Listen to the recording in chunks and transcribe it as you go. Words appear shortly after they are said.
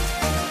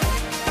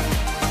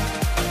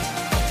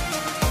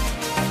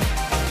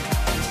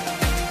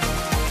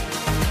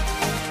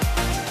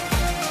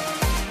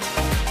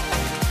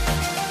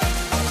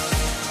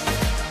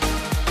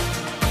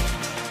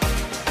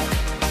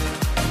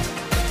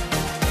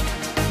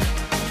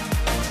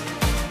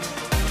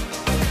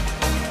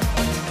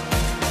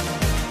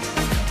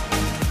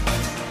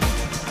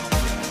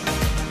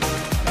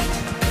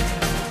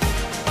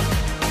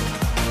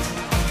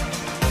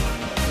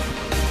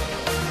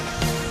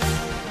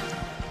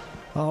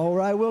All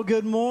right, well,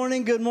 good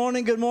morning, good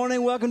morning, good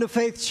morning. Welcome to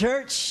Faith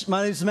Church.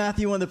 My name is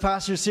Matthew, one of the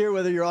pastors here,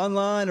 whether you're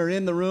online or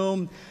in the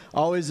room.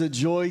 Always a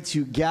joy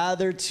to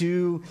gather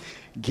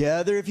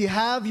together. If you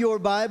have your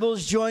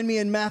Bibles, join me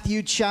in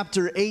Matthew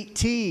chapter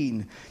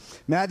 18.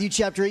 Matthew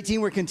chapter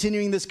 18, we're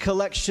continuing this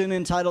collection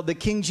entitled The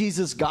King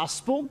Jesus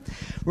Gospel.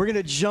 We're going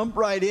to jump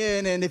right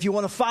in, and if you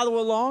want to follow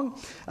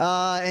along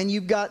and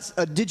you've got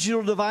a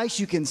digital device,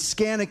 you can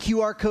scan a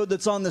QR code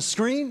that's on the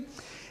screen.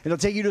 It'll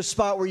take you to a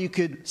spot where you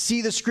could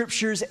see the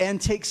scriptures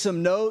and take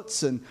some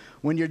notes. And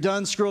when you're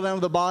done, scroll down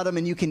to the bottom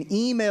and you can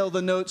email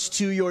the notes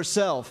to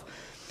yourself.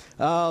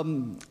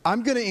 I'm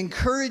going to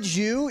encourage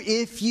you,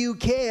 if you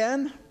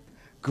can,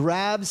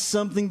 grab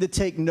something to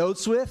take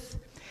notes with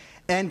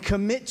and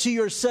commit to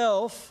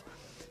yourself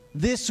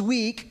this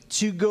week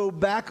to go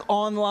back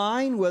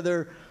online,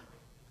 whether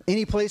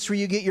any place where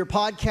you get your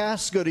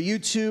podcasts, go to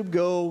YouTube,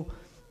 go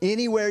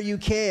anywhere you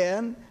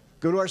can.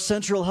 Go to our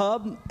central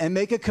hub and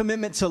make a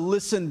commitment to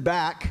listen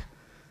back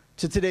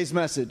to today's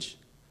message.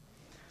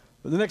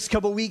 For the next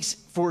couple weeks,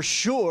 for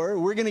sure,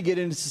 we're going to get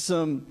into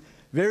some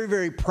very,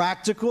 very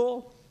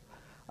practical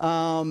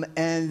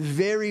and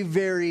very,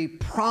 very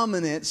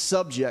prominent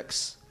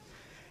subjects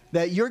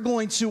that you're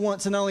going to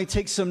want to not only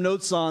take some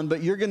notes on,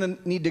 but you're going to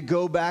need to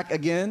go back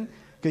again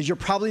because you're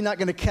probably not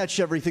going to catch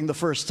everything the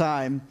first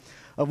time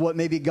of what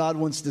maybe God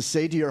wants to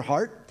say to your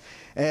heart.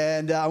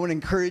 And I want to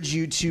encourage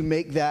you to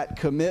make that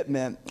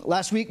commitment.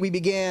 Last week we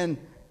began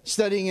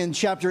studying in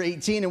chapter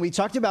 18, and we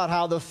talked about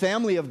how the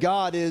family of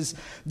God is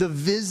the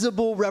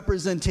visible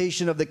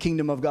representation of the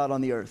kingdom of God on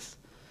the earth.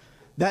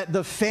 That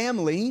the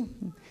family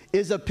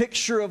is a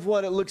picture of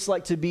what it looks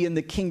like to be in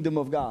the kingdom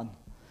of God.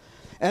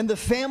 And the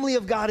family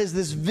of God is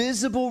this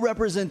visible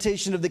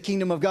representation of the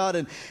kingdom of God.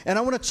 And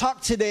I want to talk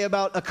today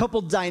about a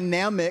couple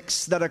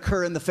dynamics that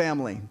occur in the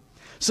family.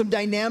 Some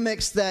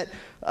dynamics that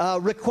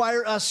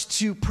require us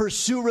to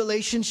pursue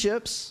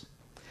relationships,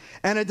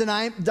 and a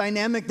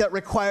dynamic that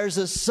requires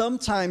us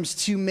sometimes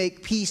to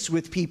make peace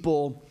with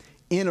people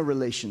in a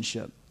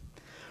relationship.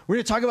 We're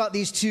going to talk about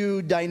these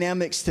two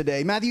dynamics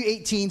today. Matthew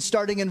 18,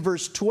 starting in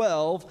verse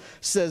 12,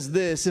 says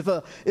this: If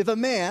a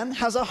man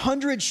has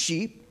 100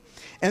 sheep,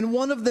 and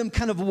one of them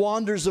kind of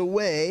wanders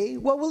away,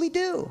 what will he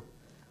do?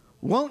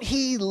 Won't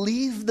he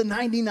leave the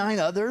 99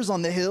 others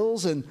on the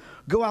hills and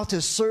go out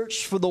to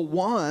search for the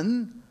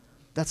one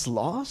that's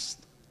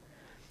lost?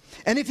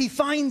 And if he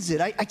finds it,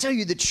 I tell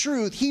you the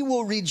truth, he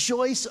will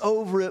rejoice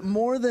over it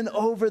more than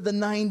over the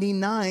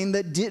 99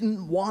 that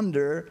didn't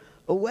wander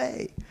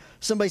away.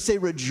 Somebody say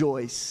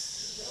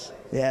rejoice.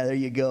 Yeah, there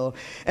you go.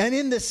 And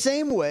in the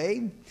same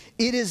way,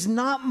 it is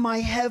not my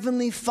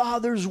heavenly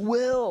Father's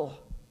will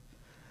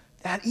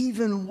that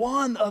even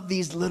one of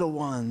these little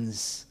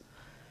ones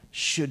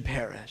should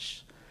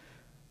perish.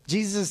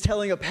 Jesus is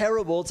telling a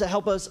parable to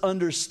help us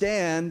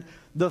understand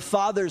the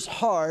Father's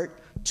heart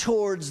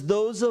towards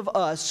those of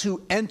us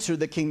who enter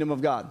the kingdom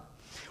of God.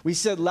 We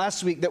said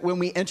last week that when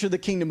we enter the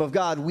kingdom of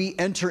God, we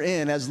enter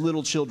in as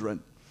little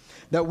children.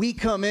 That we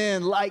come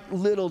in like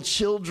little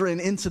children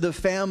into the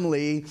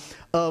family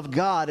of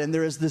God. And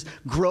there is this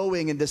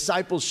growing and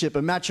discipleship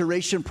and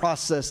maturation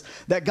process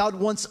that God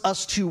wants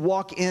us to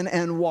walk in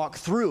and walk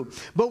through.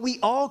 But we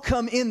all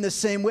come in the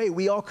same way.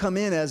 We all come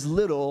in as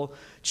little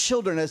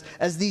children,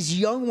 as these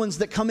young ones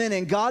that come in.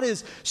 And God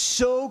is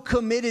so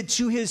committed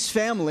to his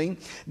family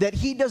that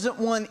he doesn't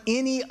want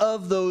any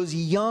of those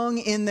young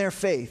in their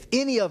faith,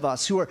 any of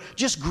us who are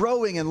just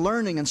growing and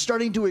learning and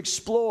starting to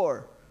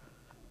explore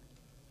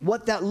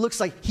what that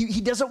looks like.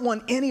 He doesn't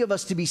want any of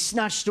us to be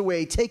snatched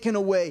away, taken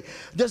away,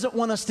 doesn't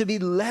want us to be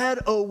led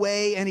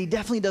away, and he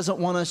definitely doesn't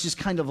want us just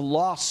kind of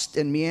lost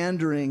and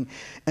meandering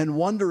and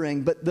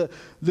wandering. But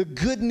the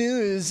good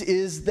news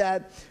is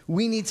that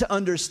we need to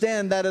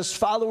understand that as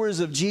followers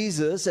of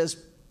Jesus, as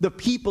the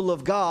people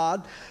of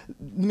God,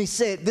 let me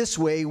say it this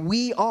way: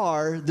 we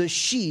are the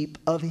sheep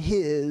of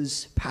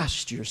his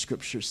pasture,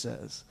 Scripture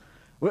says.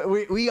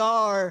 We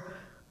are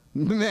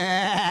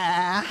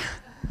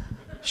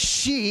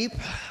sheep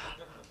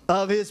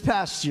of his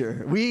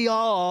pasture. We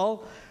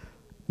all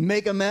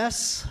make a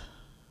mess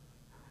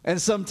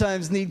and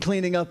sometimes need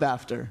cleaning up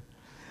after.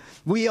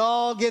 We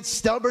all get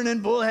stubborn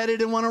and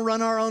bullheaded and want to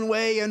run our own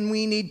way, and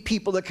we need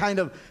people to kind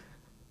of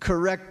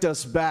correct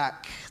us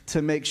back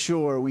to make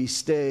sure we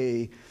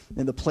stay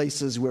in the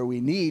places where we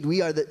need.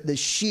 We are the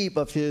sheep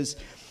of his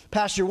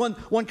pasture.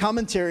 One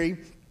commentary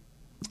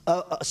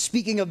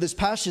speaking of this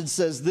passage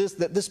says this,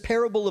 that this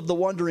parable of the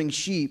wandering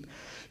sheep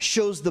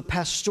shows the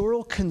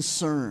pastoral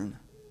concern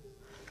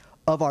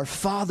of our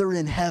Father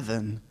in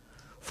heaven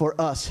for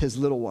us, his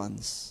little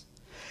ones.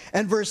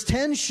 And verse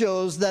 10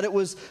 shows that it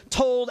was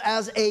told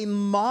as a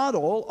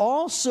model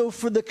also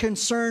for the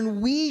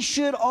concern we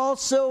should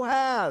also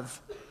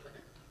have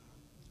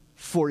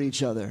for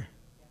each other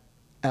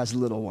as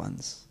little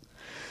ones.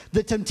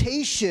 The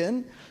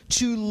temptation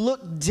to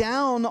look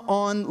down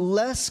on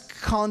less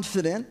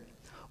confident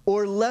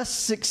or less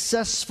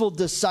successful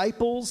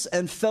disciples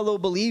and fellow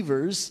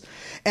believers,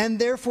 and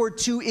therefore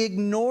to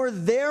ignore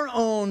their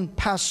own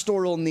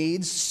pastoral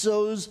needs,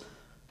 sows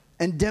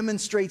and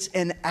demonstrates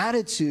an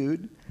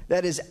attitude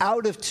that is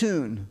out of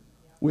tune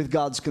with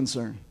God's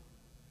concern.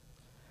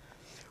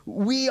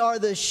 We are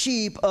the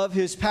sheep of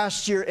his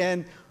pasture,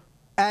 and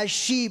as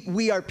sheep,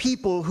 we are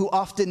people who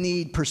often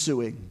need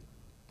pursuing.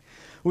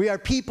 We are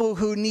people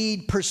who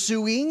need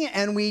pursuing,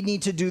 and we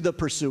need to do the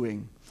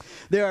pursuing.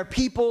 There are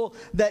people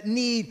that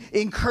need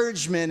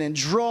encouragement and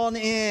drawn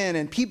in,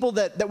 and people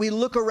that we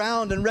look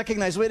around and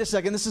recognize, wait a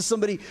second, this is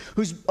somebody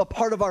who's a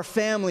part of our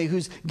family,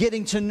 who's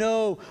getting to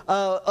know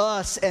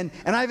us, and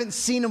I haven't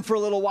seen them for a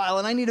little while,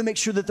 and I need to make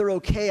sure that they're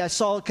okay. I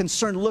saw a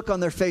concerned look on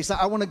their face.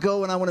 I want to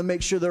go and I want to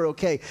make sure they're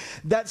okay.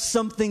 That's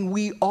something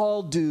we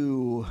all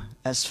do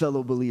as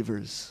fellow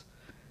believers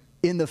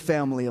in the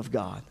family of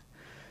God.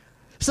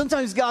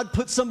 Sometimes God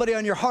puts somebody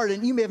on your heart,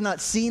 and you may have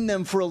not seen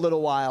them for a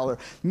little while, or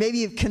maybe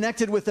you've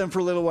connected with them for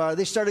a little while.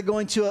 They started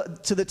going to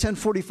the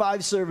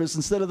 10:45 service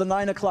instead of the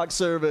 9 o'clock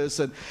service,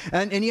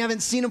 and you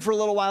haven't seen them for a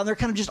little while, and they're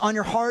kind of just on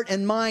your heart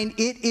and mind.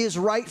 It is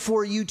right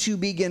for you to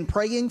begin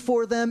praying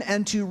for them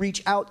and to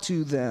reach out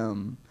to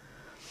them.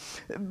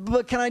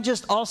 But can I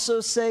just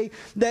also say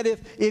that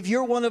if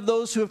you're one of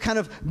those who have kind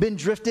of been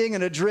drifting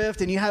and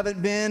adrift and you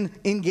haven't been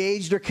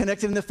engaged or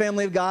connected in the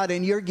family of God,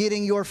 and you're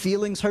getting your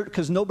feelings hurt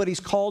because nobody's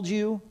called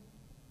you,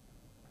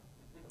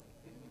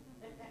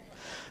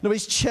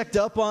 nobody's checked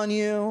up on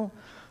you,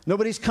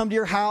 nobody's come to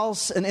your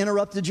house and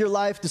interrupted your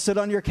life to sit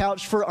on your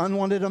couch for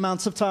unwanted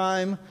amounts of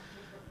time,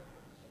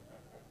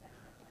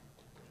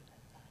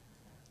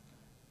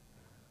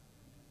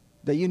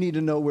 that you need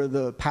to know where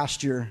the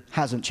pasture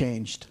hasn't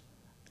changed.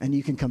 And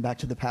you can come back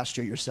to the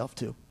pasture yourself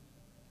too.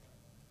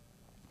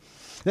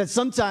 That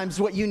sometimes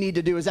what you need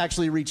to do is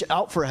actually reach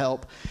out for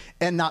help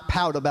and not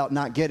pout about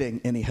not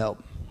getting any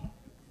help.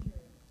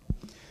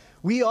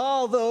 We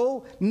all,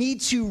 though,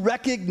 need to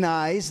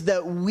recognize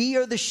that we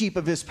are the sheep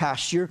of his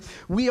pasture.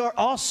 We are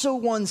also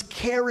ones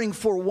caring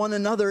for one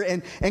another,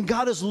 and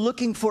God is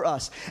looking for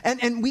us.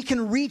 And we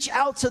can reach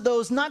out to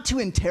those, not to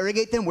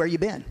interrogate them. Where you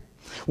been?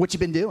 What you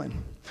been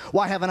doing?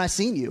 Why haven't I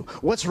seen you?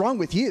 What's wrong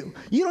with you?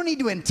 You don't need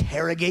to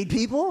interrogate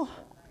people.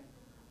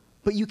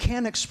 But you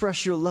can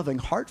express your loving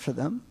heart for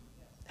them.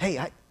 Hey,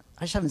 I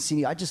just haven't seen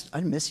you.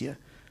 I miss you.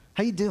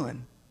 How you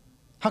doing?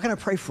 How can I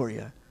pray for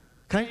you?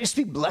 Can I just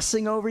speak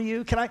blessing over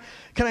you? Can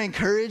I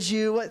encourage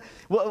you?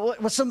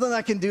 What's something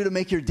I can do to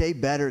make your day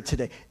better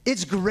today?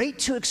 It's great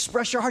to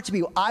express your heart to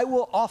people. I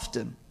will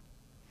often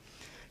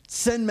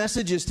send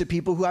messages to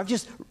people who I've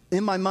just,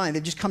 in my mind,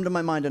 they've just come to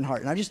my mind and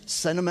heart. And I just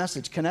send a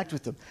message, connect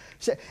with them.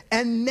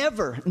 And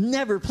never,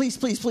 please,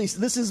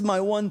 this is my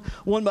one,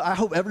 but I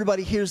hope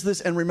everybody hears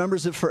this and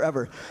remembers it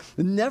forever.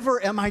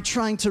 Never am I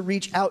trying to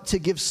reach out to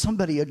give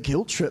somebody a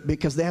guilt trip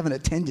because they haven't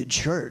attended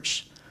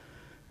church.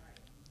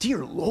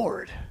 Dear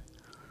Lord.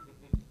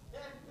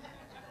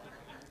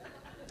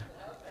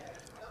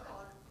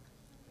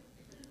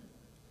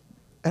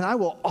 And I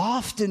will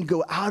often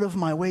go out of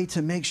my way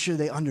to make sure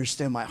they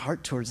understand my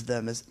heart towards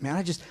them.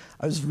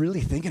 I was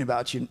really thinking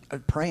about you,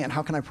 praying.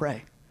 How can I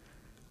pray?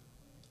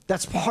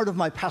 That's part of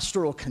my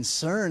pastoral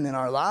concern in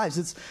our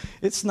lives.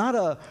 It's not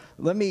a,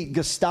 let me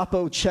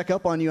Gestapo check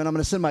up on you and I'm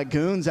going to send my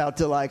goons out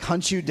to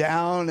hunt you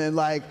down and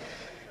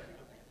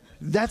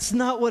that's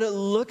not what it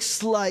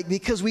looks like,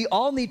 because we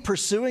all need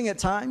pursuing at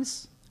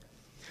times.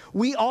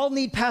 We all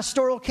need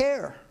pastoral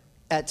care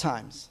at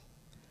times.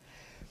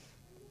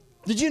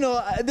 Did you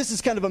know, this is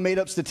kind of a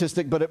made-up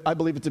statistic, but I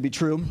believe it to be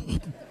true,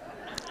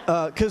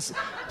 because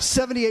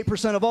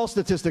 78% of all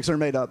statistics are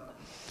made up.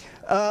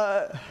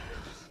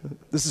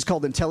 This is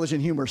called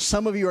intelligent humor.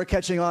 Some of you are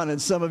catching on,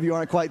 and some of you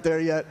aren't quite there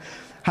yet.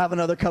 Have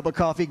another cup of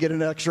coffee, get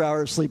an extra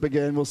hour of sleep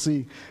again. We'll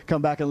see.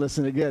 Come back and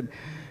listen again.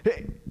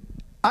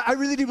 I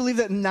really do believe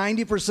that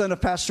 90% of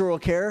pastoral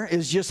care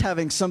is just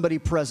having somebody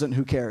present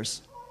who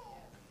cares.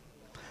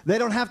 They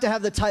don't have to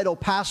have the title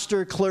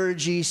pastor,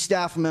 clergy,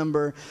 staff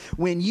member.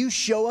 When you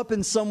show up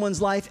in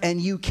someone's life and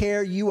you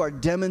care, you are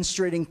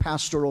demonstrating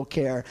pastoral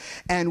care.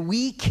 And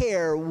we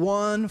care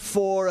one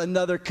for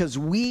another because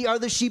we are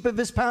the sheep of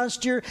his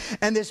pasture.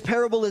 And this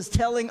parable is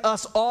telling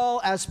us all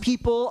as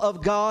people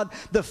of God,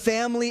 the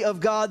family of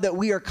God, that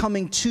we are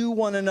coming to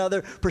one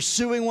another,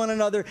 pursuing one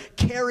another,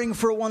 caring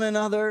for one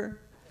another.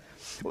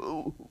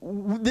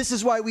 This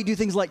is why we do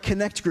things like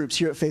connect groups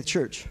here at Faith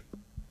Church.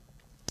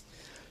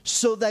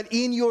 So that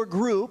in your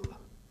group,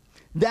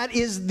 that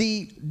is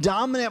the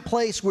dominant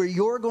place where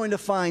you're going to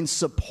find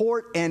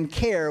support and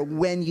care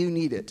when you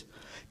need it.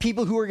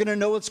 People who are going to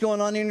know what's going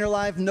on in your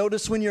life,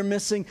 notice when you're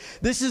missing.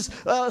 This is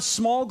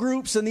small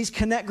groups, and these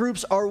connect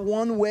groups are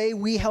one way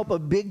we help a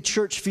big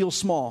church feel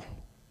small.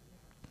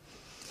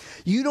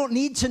 You don't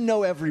need to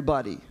know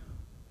everybody.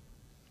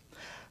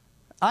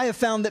 I have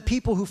found that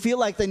people who feel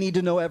like they need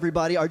to know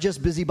everybody are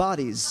just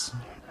busybodies.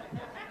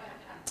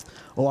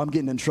 Oh, I'm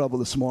getting in trouble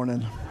this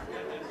morning.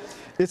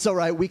 It's all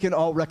right. We can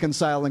all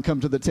reconcile and come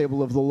to the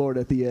table of the Lord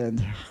at the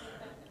end.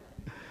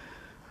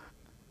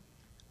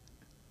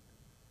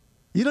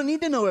 You don't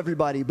need to know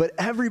everybody, but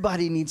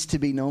everybody needs to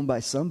be known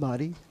by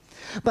somebody.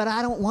 But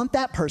I don't want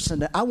that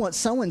person I want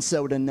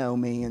so-and-so to know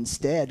me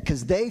instead,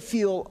 because they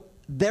feel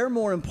they're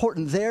more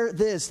important. They're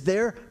this.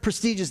 They're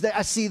prestigious.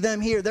 I see them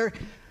here.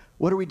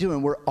 What are we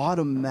doing? We're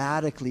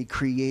automatically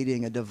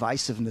creating a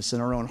divisiveness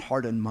in our own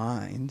heart and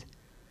mind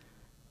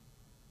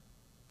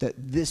that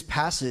this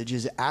passage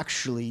is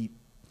actually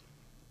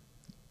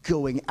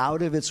going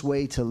out of its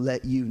way to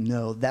let you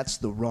know that's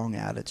the wrong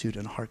attitude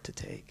and heart to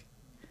take.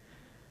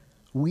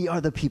 We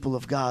are the people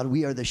of God.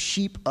 We are the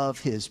sheep of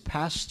his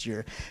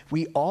pasture.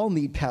 We all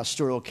need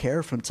pastoral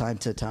care from time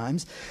to time.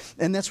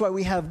 And that's why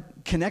we have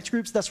connect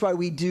groups. That's why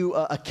we do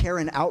a care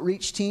and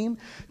outreach team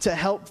to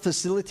help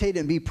facilitate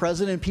and be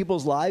present in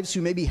people's lives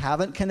who maybe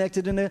haven't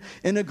connected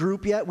in a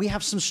group yet. We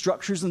have some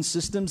structures and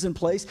systems in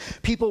place.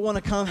 People want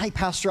to come, hey,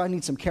 pastor, I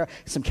need some care,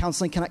 some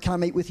counseling. Can I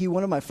meet with you?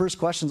 One of my first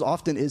questions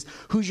often is,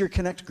 who's your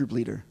connect group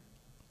leader?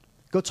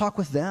 Go talk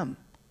with them.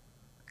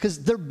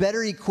 Because they're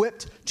better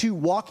equipped to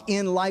walk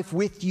in life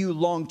with you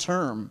long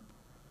term.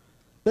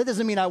 That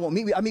doesn't mean I won't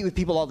meet. I meet with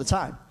people all the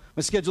time.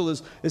 My schedule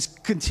is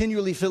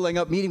continually filling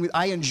up, meeting with.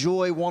 I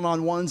enjoy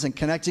one-on-ones and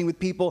connecting with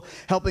people,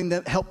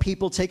 help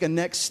people take a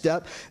next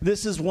step.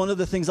 This is one of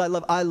the things I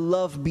love. I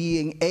love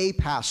being a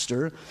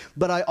pastor,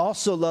 but I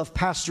also love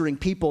pastoring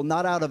people,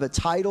 not out of a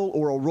title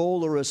or a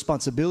role or a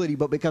responsibility,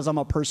 but because I'm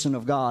a person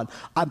of God.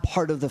 I'm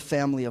part of the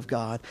family of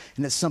God,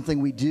 and it's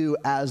something we do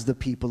as the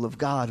people of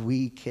God.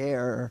 We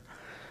care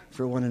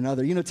for one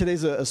another. You know,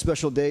 today's a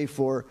special day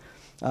for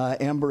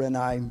Amber and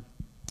I.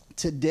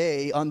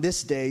 Today, on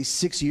this day,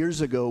 6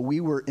 years ago,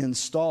 we were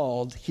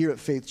installed here at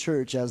Faith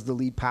Church as the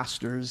lead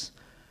pastors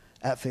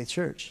at Faith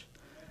Church.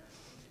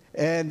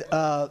 And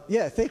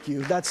yeah, thank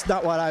you. That's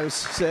not what I was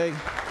saying.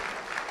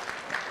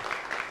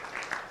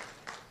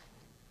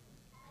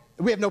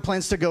 We have no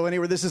plans to go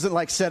anywhere. This isn't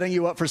like setting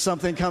you up for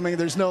something coming.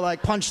 There's no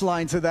like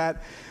punchline to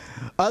that.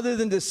 Other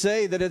than to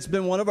say that it's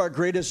been one of our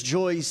greatest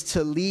joys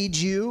to lead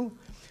you,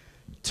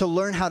 to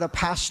learn how to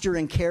pastor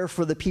and care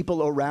for the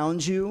people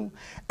around you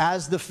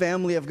as the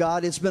family of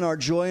God. It's been our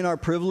joy and our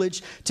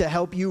privilege to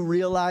help you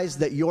realize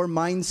that your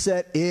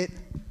mindset, it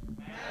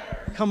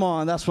matters. Come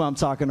on, that's what I'm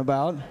talking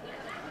about.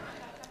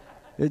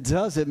 It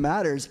does, it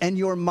matters. And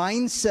your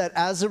mindset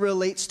as it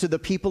relates to the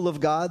people of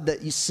God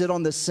that you sit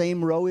on the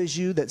same row as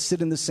you, that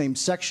sit in the same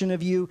section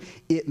of you,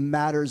 it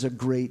matters a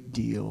great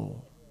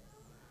deal.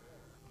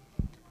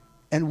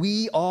 And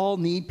we all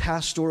need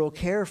pastoral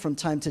care from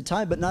time to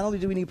time. But not only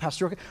do we need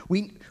pastoral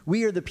care,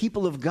 we are the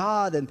people of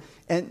God.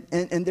 And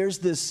there's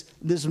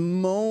this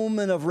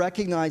moment of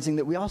recognizing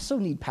that we also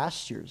need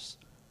pastures.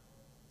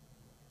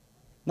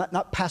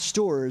 Not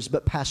pastors,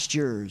 but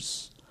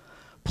pastures.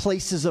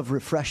 Places of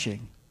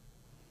refreshing.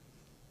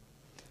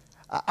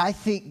 I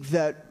think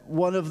that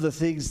one of the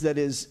things that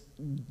is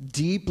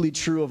deeply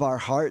true of our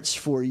hearts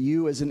for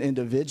you as an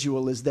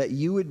individual is that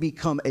you would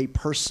become a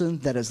person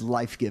that is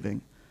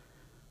life-giving.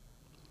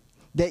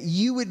 That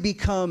you would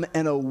become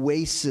an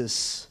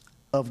oasis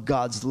of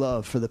God's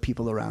love for the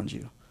people around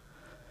you.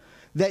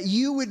 That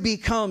you would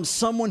become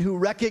someone who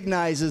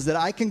recognizes that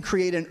I can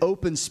create an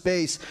open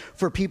space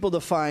for people to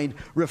find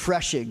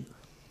refreshing.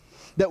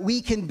 That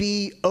we can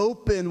be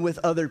open with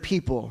other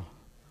people.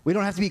 We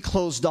don't have to be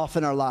closed off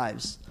in our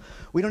lives.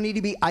 We don't need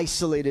to be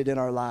isolated in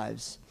our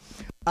lives.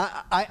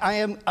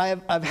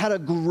 I've had a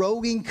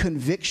growing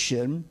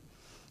conviction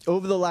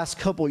over the last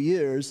couple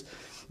years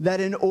that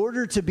in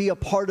order to be a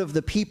part of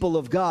the people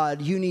of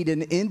God, you need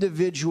an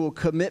individual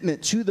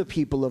commitment to the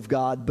people of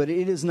God, but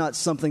it is not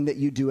something that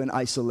you do in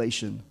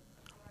isolation.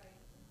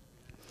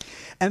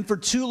 And for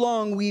too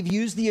long, we've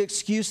used the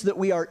excuse that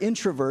we are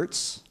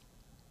introverts,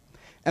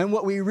 and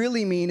what we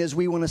really mean is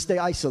we want to stay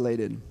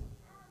isolated.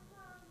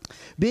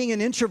 Being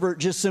an introvert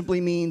just simply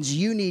means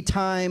you need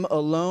time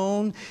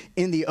alone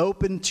in the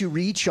open to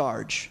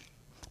recharge.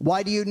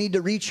 Why do you need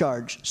to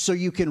recharge? So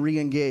you can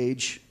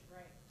re-engage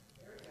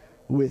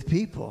with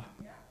people.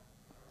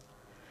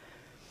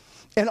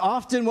 And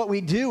often what we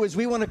do is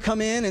we want to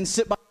come in and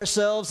sit by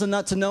ourselves and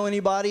not to know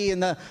anybody,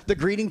 and the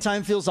greeting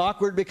time feels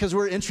awkward because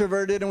we're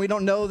introverted and we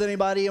don't know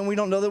anybody and we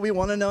don't know that we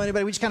want to know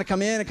anybody. We just kind of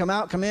come in and come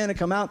out, come in and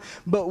come out.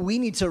 But we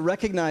need to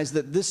recognize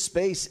that this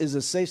space is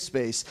a safe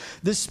space.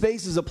 This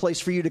space is a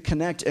place for you to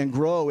connect and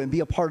grow and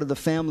be a part of the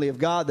family of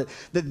God,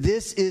 that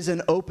this is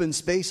an open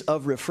space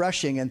of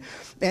refreshing.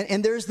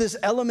 And there's this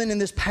element in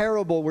this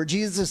parable where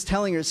Jesus is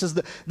telling her, it says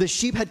the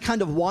sheep had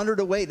kind of wandered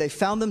away. They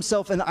found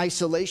themselves in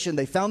isolation.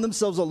 They found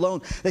themselves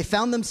alone. They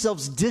found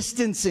themselves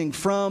distancing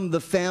from the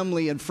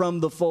family and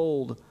from the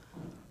fold.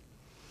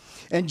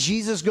 And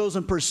Jesus goes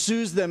and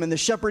pursues them, and the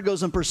shepherd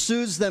goes and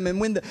pursues them. And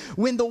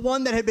when the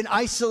one that had been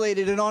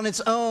isolated and on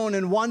its own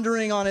and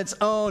wandering on its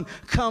own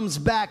comes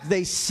back,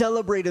 they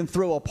celebrate and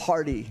throw a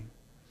party.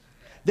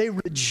 They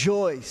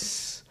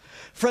rejoice.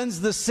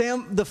 Friends,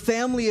 the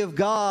family of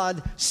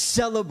God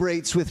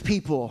celebrates with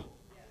people.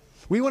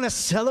 We want to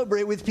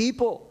celebrate with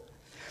people.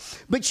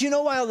 But you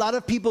know why a lot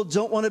of people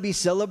don't want to be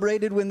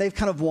celebrated when they've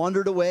kind of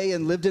wandered away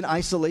and lived in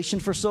isolation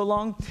for so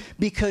long?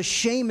 Because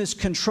shame is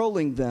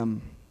controlling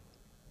them.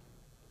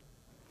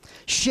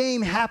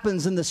 Shame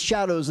happens in the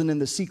shadows and in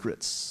the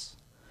secrets.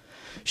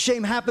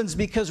 Shame happens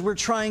because we're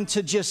trying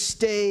to just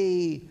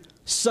stay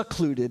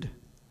secluded.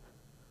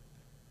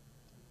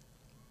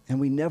 And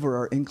we never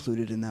are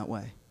included in that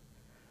way.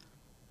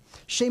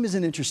 Shame is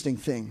an interesting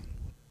thing.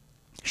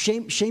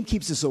 Shame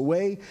keeps us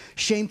away.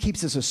 Shame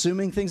keeps us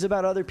assuming things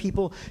about other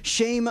people.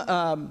 Shame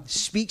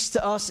speaks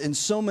to us in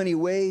so many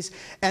ways.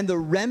 And the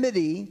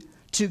remedy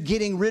to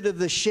getting rid of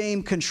the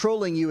shame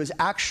controlling you is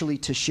actually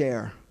to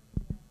share.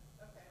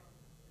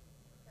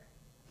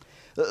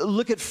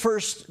 Look at 1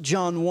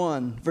 John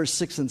 1, verse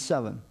 6 and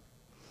 7.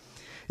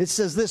 It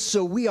says this,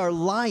 so we are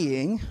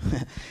lying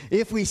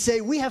if we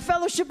say we have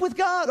fellowship with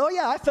God. Oh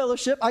yeah, I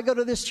fellowship. I go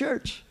to this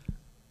church.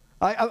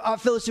 I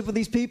fellowship with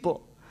these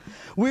people.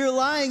 We're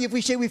lying if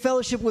we say we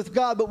fellowship with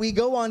God, but we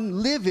go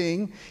on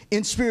living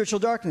in spiritual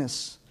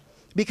darkness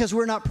because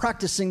we're not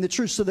practicing the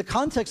truth. So the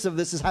context of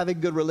this is having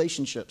good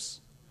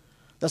relationships.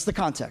 That's the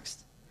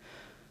context.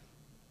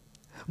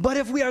 But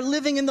if we are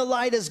living in the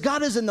light as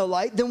God is in the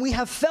light, then we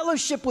have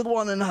fellowship with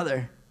one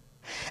another.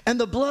 And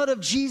the blood of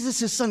Jesus,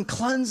 his son,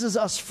 cleanses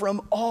us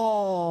from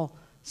all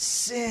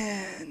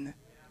sin.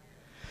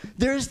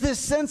 There's this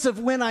sense of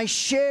when I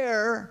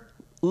share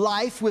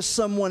life with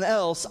someone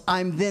else,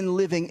 I'm then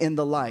living in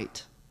the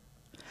light.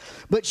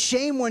 But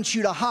shame wants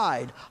you to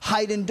hide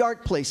in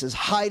dark places,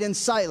 hide in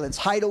silence,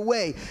 hide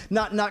away,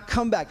 not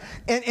come back.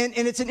 And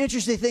it's an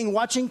interesting thing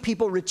watching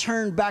people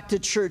return back to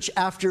church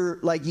after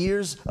like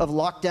years of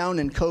lockdown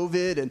and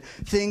COVID and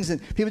things,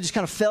 and people just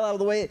kind of fell out of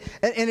the way.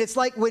 And it's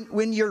like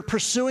when you're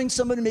pursuing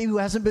somebody maybe who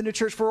hasn't been to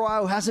church for a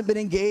while, who hasn't been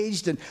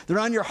engaged, and they're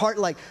on your heart,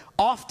 like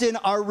often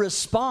our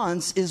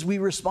response is we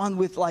respond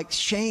with like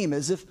shame,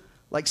 as if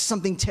like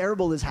something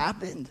terrible has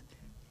happened.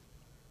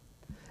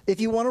 If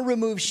you want to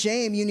remove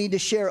shame, you need to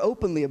share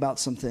openly about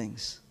some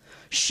things.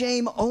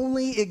 Shame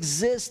only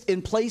exists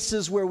in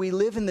places where we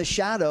live in the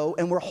shadow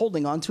and we're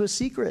holding on to a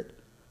secret.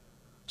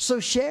 So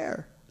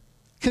share.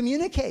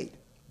 Communicate.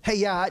 Hey,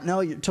 yeah, no,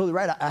 you're totally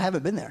right. I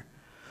haven't been there.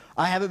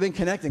 I haven't been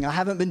connecting. I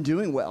haven't been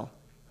doing well.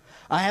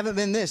 I haven't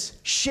been this.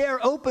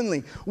 Share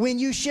openly. When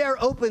you share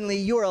openly,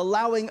 you're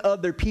allowing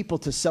other people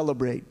to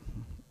celebrate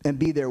and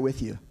be there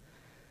with you.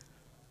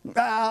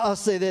 I'll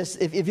say this.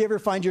 If you ever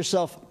find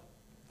yourself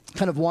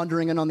kind of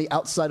wandering and on the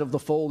outside of the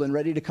fold and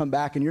ready to come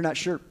back and you're not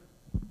sure,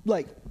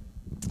 like,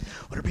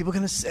 what are people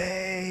going to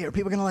say? Are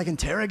people going to like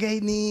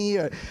interrogate me?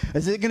 Or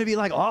is it going to be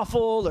like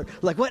awful? Or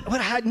like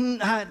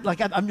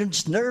like I'm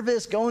just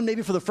nervous going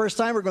maybe for the first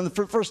time or going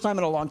the first time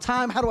in a long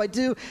time. How do I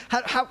do?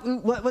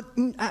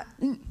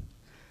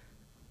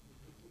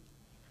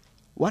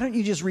 Why don't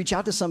you just reach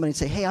out to somebody and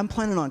say, hey, I'm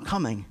planning on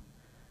coming.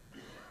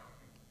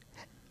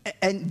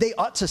 And they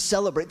ought to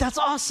celebrate. That's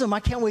awesome.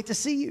 I can't wait to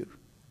see you.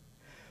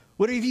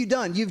 What have you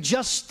done? You've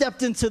just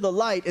stepped into the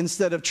light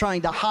instead of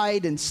trying to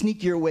hide and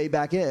sneak your way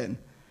back in.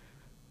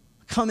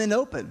 Come in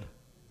open.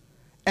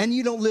 And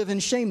you don't live in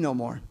shame no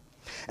more.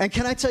 And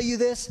can I tell you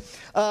this?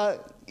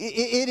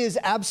 It is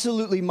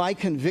absolutely my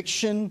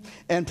conviction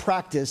and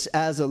practice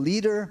as a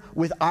leader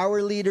with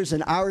our leaders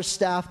and our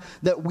staff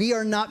that we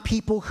are not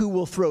people who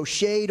will throw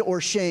shade or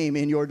shame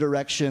in your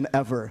direction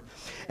ever.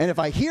 And if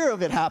I hear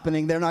of it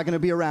happening, they're not going to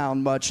be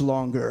around much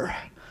longer.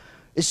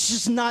 It's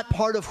just not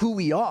part of who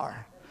we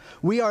are.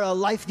 We are a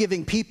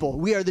life-giving people.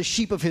 We are the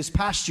sheep of his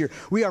pasture.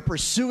 We are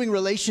pursuing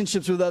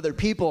relationships with other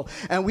people,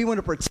 and we want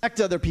to protect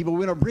other people.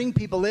 We want to bring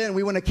people in.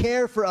 We want to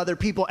care for other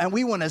people, and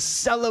we want to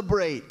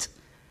celebrate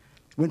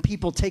when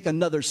people take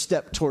another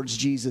step towards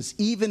Jesus,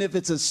 even if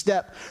it's a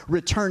step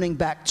returning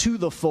back to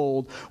the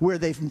fold where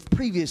they've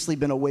previously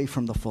been away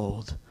from the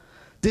fold.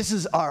 This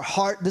is our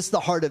heart. This is the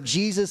heart of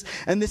Jesus.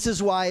 And this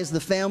is why, as the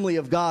family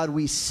of God,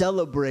 we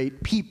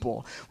celebrate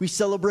people. We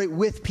celebrate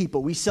with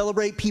people. We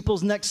celebrate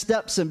people's next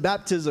steps in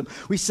baptism.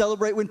 We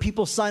celebrate when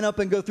people sign up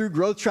and go through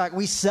Growth Track.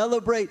 We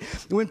celebrate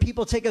when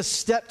people take a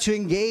step to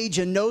engage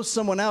and know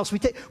someone else.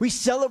 We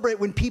celebrate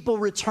when people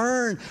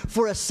return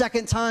for a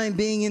second time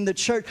being in the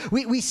church.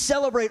 We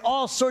celebrate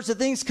all sorts of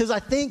things because I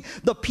think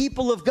the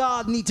people of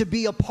God need to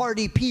be a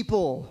party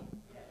people.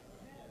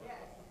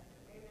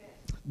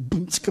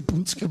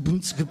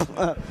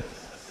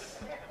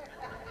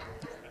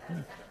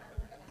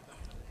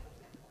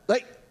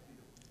 Like,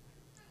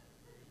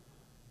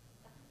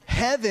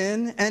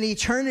 heaven and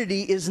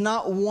eternity is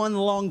not one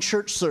long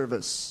church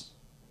service.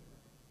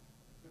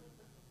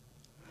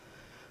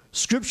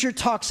 Scripture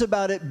talks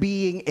about it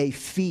being a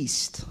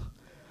feast.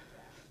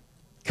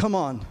 Come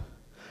on.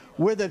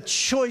 Where the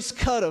choice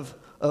cut of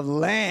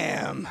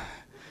lamb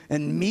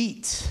and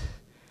meat,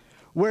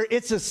 where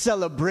it's a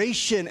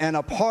celebration and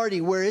a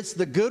party, where it's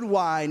the good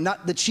wine,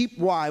 not the cheap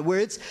wine, where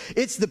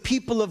it's the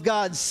people of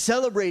God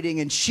celebrating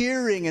and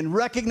cheering and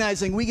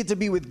recognizing we get to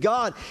be with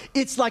God.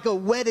 It's like a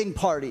wedding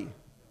party.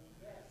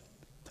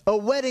 A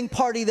wedding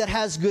party that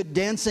has good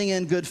dancing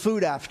and good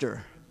food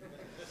after.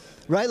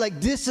 Right?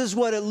 Like, this is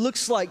what it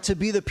looks like to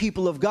be the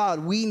people of God.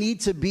 We need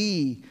to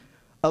be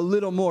a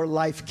little more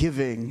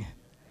life-giving.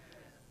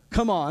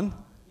 Come on.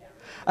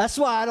 That's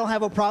why I don't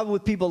have a problem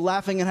with people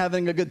laughing and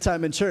having a good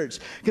time in church.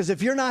 Because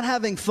if you're not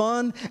having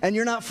fun and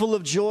you're not full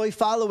of joy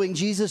following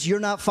Jesus, you're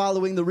not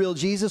following the real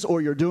Jesus,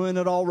 or you're doing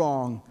it all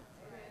wrong.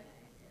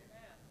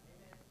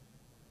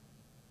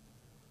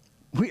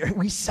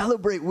 We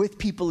celebrate with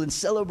people and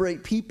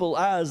celebrate people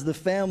as the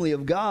family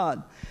of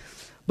God.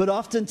 But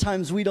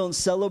oftentimes we don't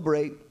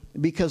celebrate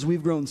because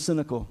we've grown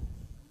cynical.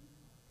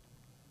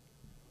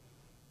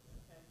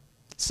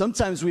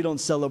 Sometimes we don't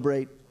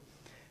celebrate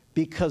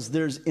because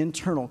there's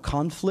internal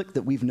conflict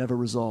that we've never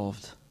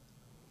resolved.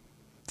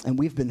 And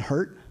we've been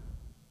hurt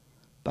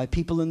by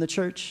people in the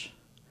church.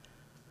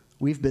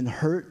 We've been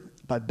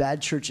hurt by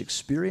bad church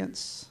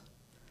experience.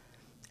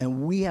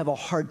 And we have a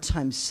hard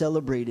time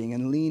celebrating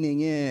and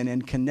leaning in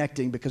and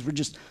connecting because we're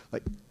just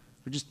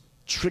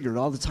triggered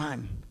all the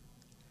time.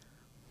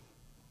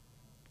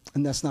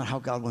 And that's not how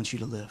God wants you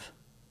to live.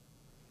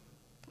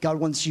 God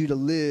wants you to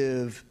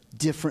live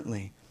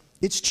differently.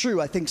 It's true.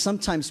 I think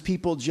sometimes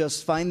people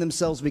just find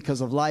themselves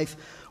because of life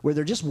where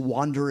they're just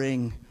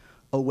wandering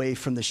away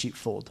from the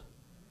sheepfold.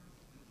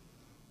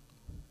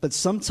 But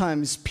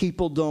sometimes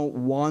people don't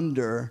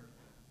wander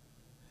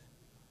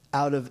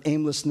out of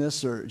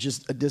aimlessness or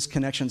just a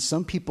disconnection.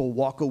 Some people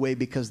walk away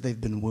because they've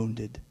been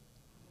wounded.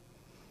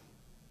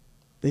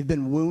 They've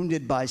been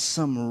wounded by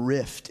some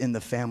rift in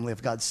the family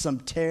of God, some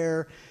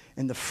tear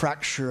in the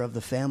fracture of the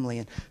family.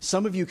 And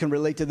some of you can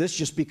relate to this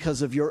just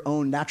because of your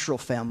own natural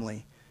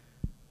family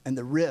and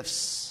the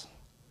rifts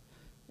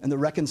and the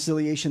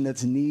reconciliation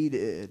that's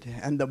needed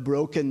and the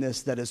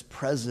brokenness that is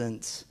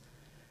present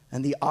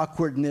and the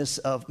awkwardness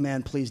of,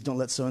 man, please don't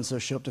let so-and-so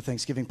show up to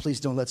Thanksgiving. Please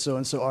don't let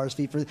so-and-so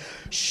RSV for,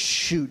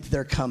 shoot,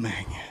 they're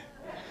coming.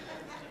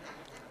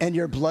 And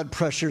your blood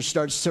pressure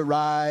starts to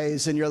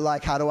rise, and you're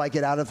like, how do I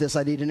get out of this?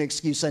 I need an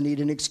excuse. I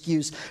need an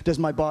excuse. Does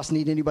my boss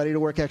need anybody to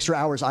work extra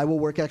hours? I will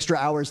work extra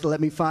hours.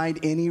 Let me find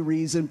any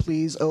reason,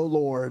 please, oh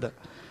Lord.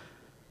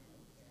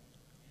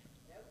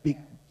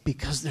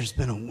 Because there's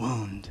been a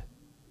wound,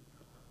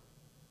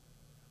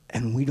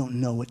 and we don't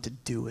know what to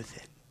do with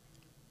it.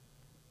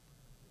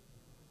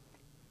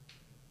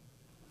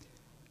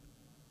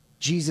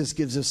 Jesus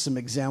gives us some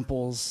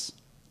examples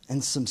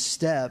and some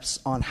steps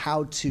on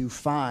how to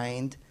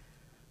find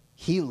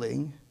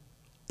healing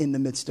in the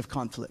midst of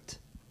conflict.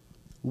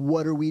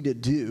 What are we to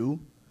do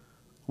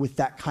with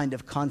that kind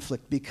of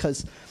conflict?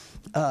 Because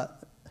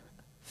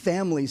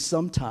families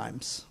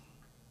sometimes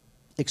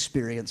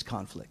experience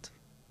conflict.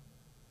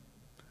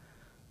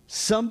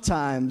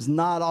 Sometimes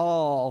not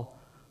all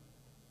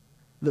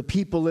the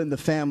people in the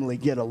family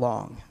get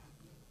along.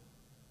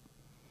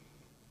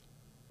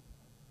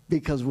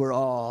 Because we're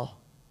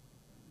all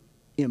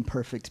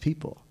imperfect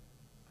people.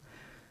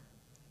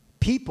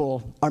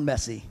 People are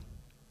messy.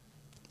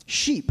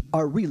 Sheep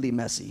are really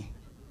messy.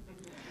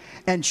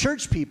 And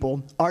church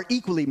people are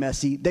equally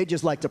messy. They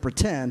just like to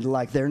pretend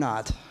like they're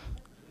not.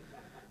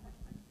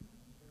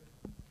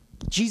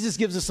 Jesus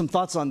gives us some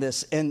thoughts on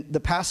this, and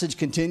the passage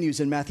continues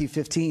in Matthew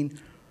 18,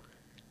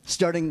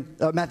 starting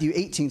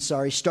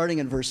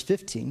in verse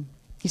 15.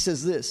 He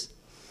says this: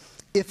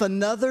 if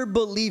another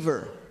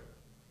believer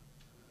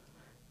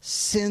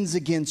sins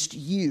against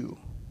you,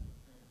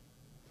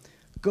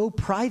 go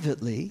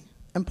privately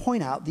and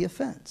point out the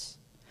offense.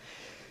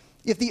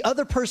 If the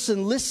other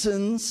person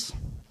listens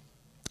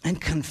and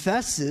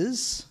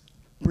confesses,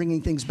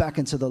 bringing things back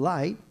into the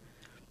light,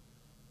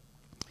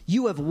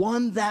 you have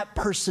won that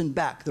person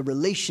back. The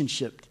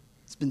relationship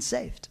has been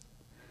saved.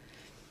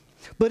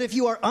 But if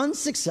you are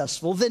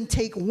unsuccessful, then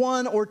take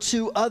one or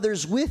two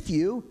others with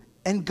you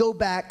and go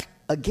back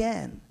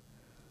again,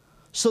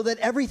 so that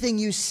everything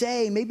you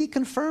say may be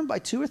confirmed by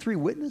 2 or 3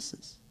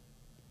 witnesses.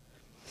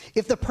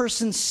 If the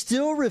person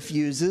still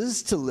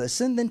refuses to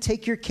listen, then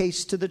take your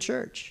case to the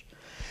church.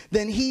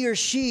 Then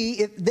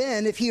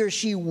if he or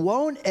she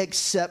won't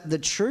accept the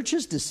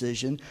church's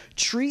decision,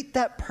 treat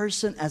that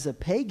person as a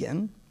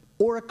pagan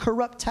or a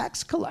corrupt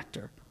tax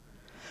collector.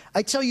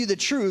 I tell you the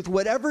truth,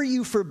 whatever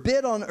you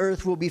forbid on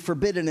earth will be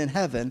forbidden in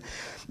heaven,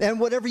 and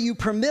whatever you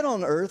permit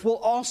on earth will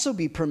also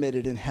be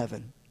permitted in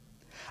heaven.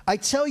 I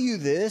tell you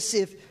this,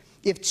 if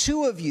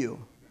 2 of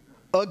you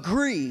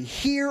agree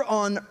here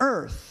on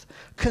earth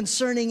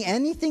concerning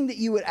anything that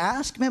you would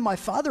ask, man, my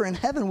Father in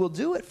heaven will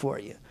do it for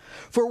you.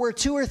 For where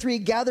 2 or 3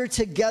 gather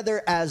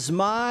together as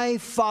my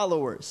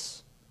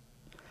followers,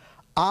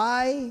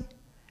 I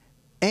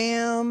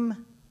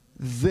am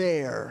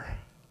there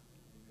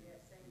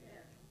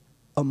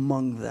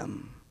among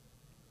them.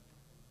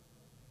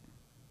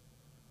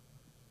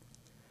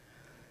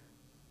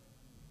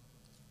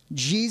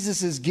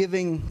 Jesus is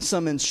giving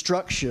some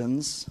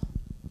instructions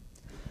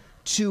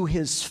to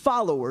his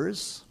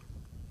followers,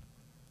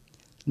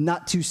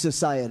 not to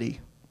society.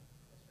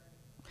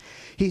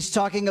 He's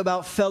talking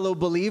about fellow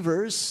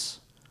believers,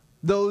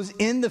 those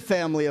in the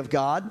family of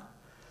God,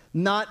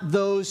 not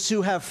those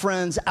who have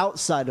friends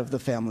outside of the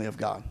family of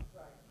God.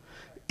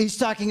 He's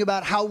talking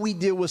about how we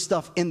deal with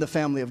stuff in the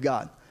family of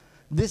God.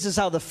 This is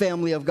how the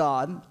family of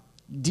God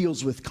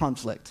deals with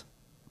conflict.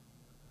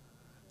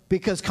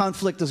 Because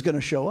conflict is going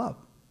to show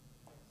up.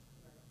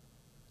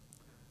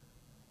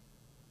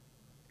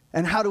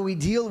 And how do we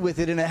deal with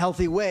it in a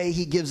healthy way?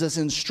 He gives us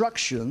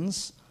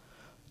instructions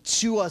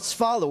to us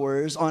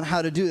followers on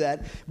how to do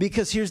that,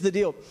 because here's the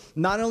deal.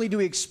 Not only do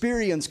we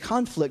experience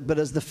conflict, but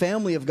as the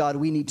family of God,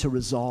 we need to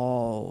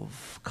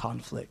resolve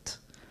conflict.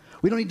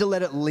 We don't need to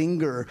let it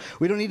linger.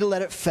 We don't need to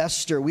let it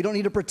fester. We don't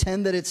need to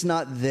pretend that it's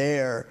not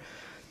there.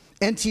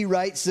 N.T.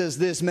 Wright says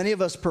this: many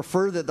of us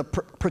prefer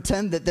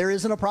pretend that there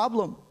isn't a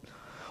problem.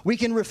 We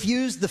can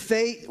refuse to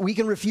face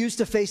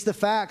the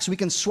facts. We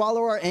can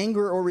swallow our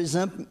anger or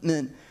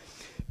resentment,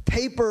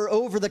 paper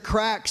over the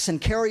cracks, and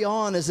carry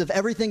on as if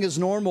everything is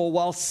normal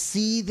while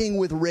seething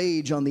with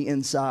rage on the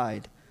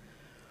inside.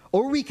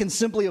 Or we can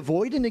simply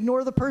avoid and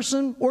ignore the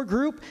person or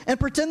group and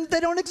pretend that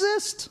they don't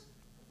exist.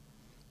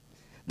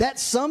 That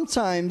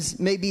sometimes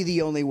may be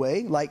the only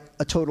way, like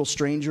a total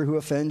stranger who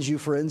offends you,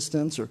 for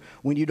instance, or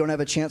when you don't have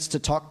a chance to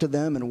talk to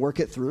them and work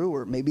it through,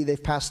 or maybe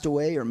they've passed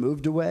away or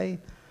moved away.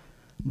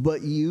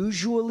 But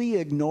usually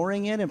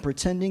ignoring it and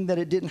pretending that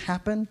it didn't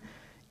happen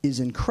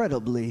is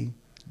incredibly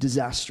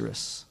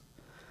disastrous.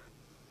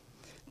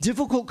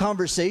 Difficult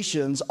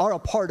conversations are a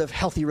part of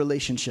healthy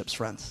relationships,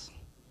 friends.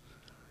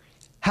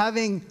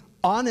 Having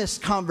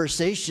honest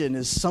conversation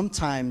is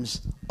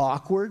sometimes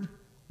awkward,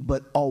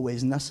 but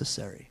always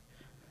necessary.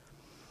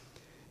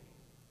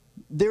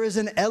 There is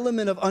an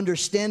element of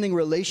understanding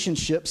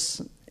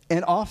relationships,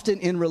 and often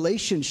in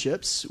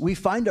relationships, we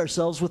find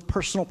ourselves with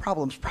personal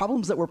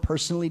problems that we're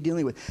personally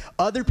dealing with.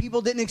 Other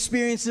people didn't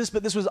experience this,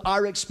 but this was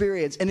our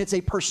experience, and it's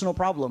a personal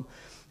problem.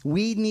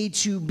 We need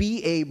to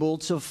be able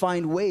to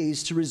find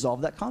ways to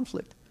resolve that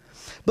conflict.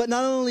 But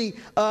not only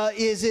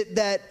is it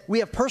that we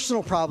have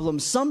personal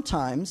problems,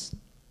 sometimes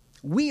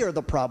we are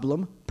the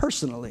problem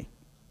personally.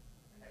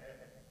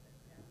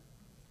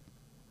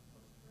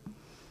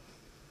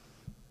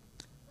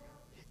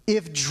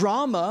 If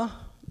drama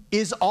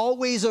is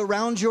always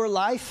around your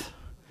life,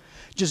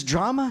 just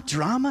drama,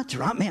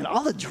 man,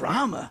 all the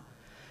drama,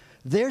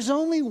 there's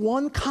only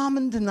one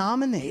common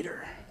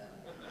denominator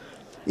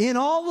in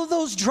all of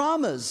those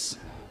dramas.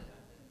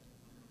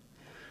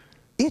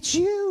 It's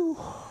you.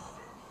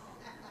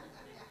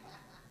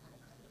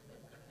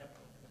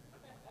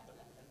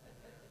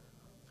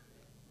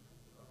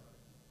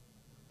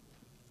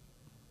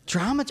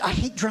 Drama, I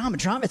hate drama.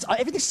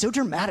 Everything's so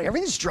dramatic.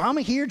 Everything's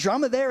drama here,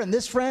 drama there, and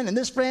this friend, and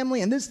this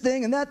family, and this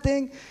thing, and that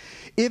thing.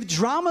 If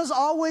drama's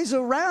always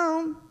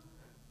around,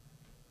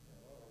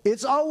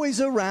 it's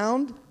always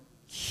around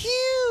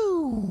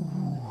you.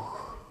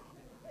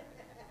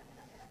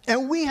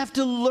 And we have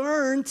to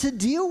learn to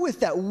deal with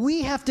that.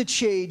 We have to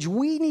change.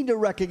 We need to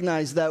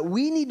recognize that.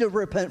 We need to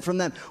repent from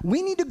that.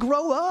 We need to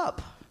grow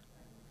up.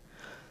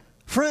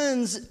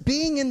 Friends,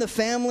 being in the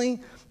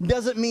family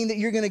doesn't mean that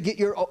you're going to get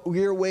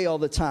your way all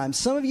the time.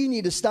 Some of you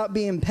need to stop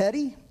being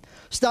petty,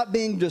 stop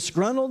being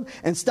disgruntled,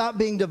 and stop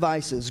being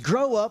divisive.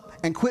 Grow up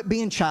and quit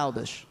being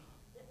childish.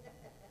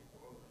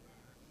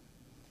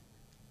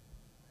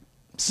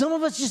 Some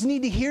of us just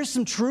need to hear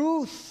some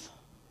truth.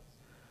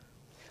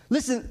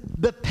 Listen,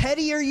 the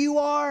pettier you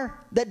are,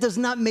 that does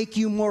not make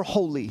you more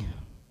holy.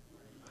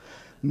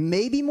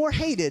 Maybe more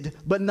hated,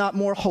 but not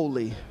more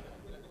holy.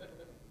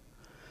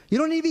 You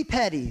don't need to be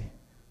petty.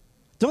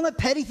 Don't let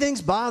petty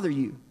things bother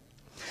you.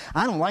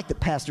 I don't like that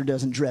pastor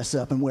doesn't dress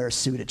up and wear a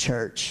suit at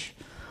church.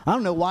 I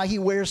don't know why he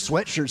wears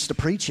sweatshirts to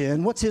preach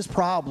in. What's his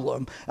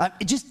problem?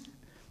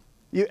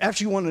 You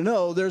actually want to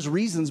know, there's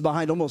reasons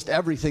behind almost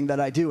everything that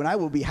I do, and I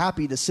will be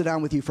happy to sit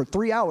down with you for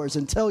 3 hours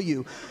and tell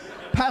you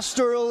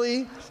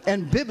pastorally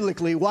and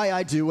biblically why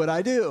I do what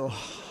I do.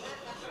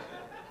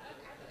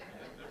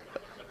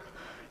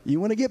 You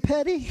want to get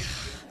petty?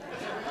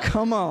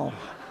 Come on.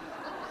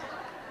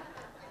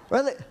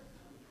 Well,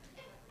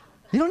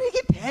 you don't need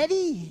to get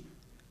petty.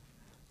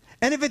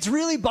 And if it's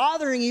really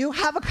bothering you,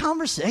 have a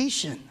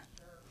conversation.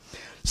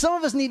 Some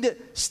of us need to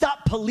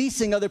stop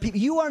policing other people.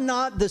 You are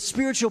not the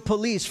spiritual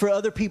police for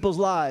other people's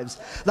lives.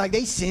 Like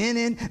they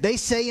sinning, they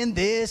saying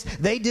this,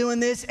 they doing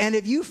this. And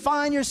if you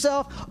find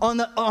yourself on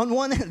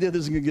one end, this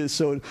is going to get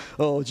so,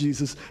 oh,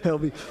 Jesus,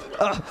 help me.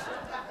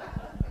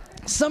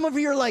 Some of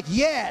you are like,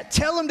 yeah,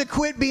 tell them to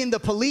quit being the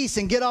police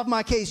and get off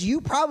my case.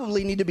 You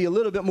probably need to be a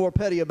little bit more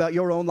petty about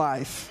your own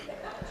life.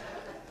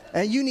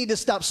 And you need to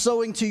stop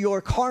sowing to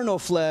your carnal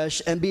flesh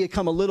and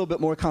become a little bit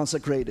more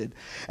consecrated.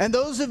 And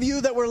those of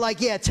you that were like,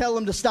 yeah, tell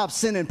them to stop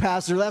sinning,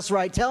 Pastor. That's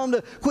right. Tell them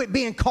to quit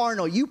being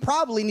carnal. You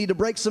probably need to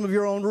break some of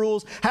your own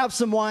rules, have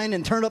some wine,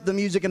 and turn up the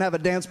music and have a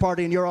dance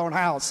party in your own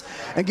house.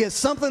 And get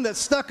something that's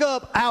stuck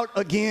up out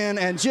again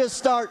and just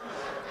start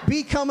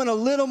becoming a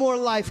little more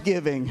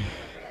life-giving.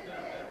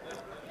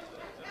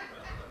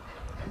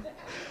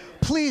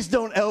 Please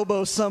don't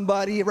elbow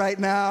somebody right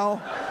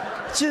now.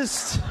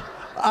 Just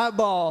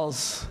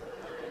eyeballs.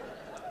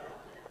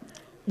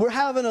 We're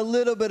having a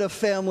little bit of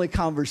family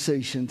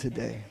conversation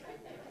today.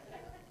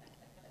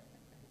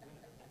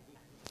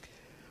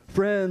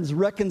 Friends,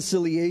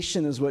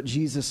 reconciliation is what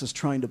Jesus is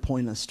trying to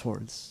point us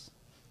towards.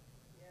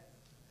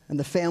 And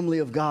the family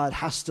of God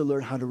has to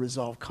learn how to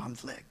resolve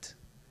conflict.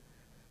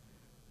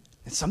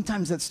 And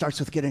sometimes that starts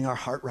with getting our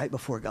heart right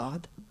before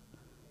God,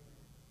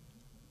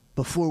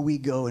 before we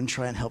go and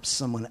try and help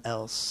someone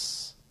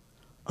else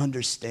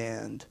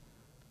understand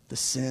the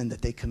sin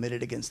that they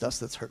committed against us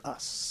that's hurt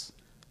us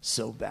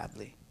so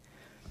badly.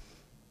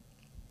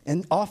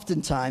 And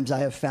oftentimes I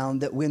have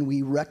found that when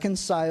we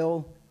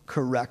reconcile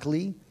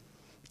correctly,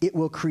 it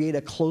will create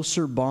a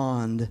closer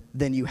bond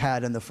than you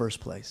had in the first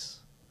place.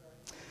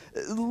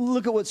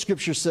 Look at what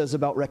Scripture says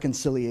about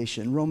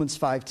reconciliation. Romans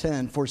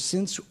 5:10, for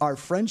since our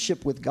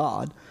friendship with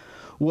God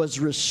was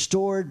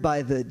restored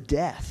by the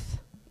death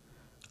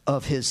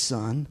of his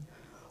Son,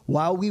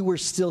 while we were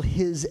still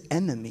his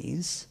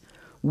enemies,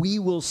 we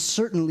will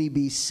certainly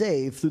be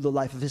saved through the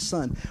life of his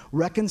Son.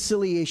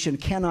 Reconciliation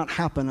cannot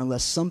happen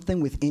unless something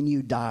within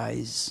you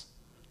dies.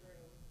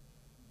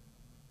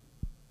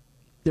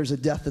 There's a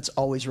death that's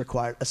always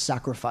required, a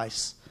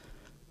sacrifice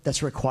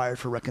that's required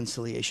for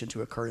reconciliation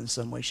to occur in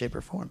some way, shape,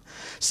 or form.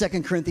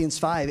 2 Corinthians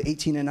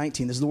 5:18 and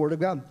 19, this is the word of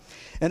God.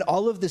 And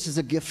all of this is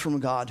a gift from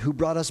God, who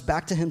brought us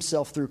back to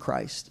himself through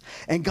Christ.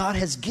 And God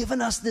has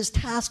given us this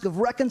task of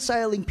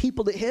reconciling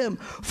people to him.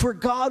 For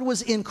God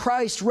was in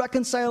Christ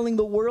reconciling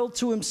the world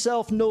to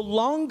himself, no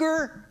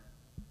longer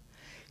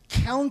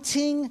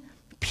counting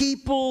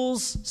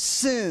people's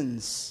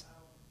sins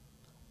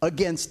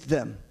against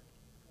them.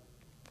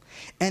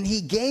 And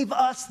he gave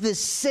us this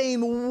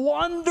same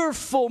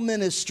wonderful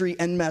ministry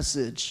and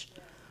message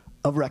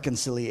of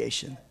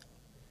reconciliation.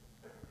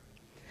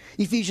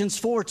 Ephesians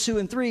 4:2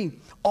 and 3.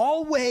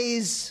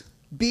 Always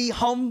be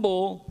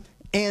humble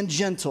and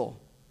gentle.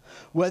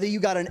 Whether you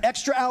got an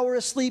extra hour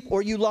of sleep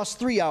or you lost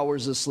 3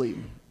 hours of sleep.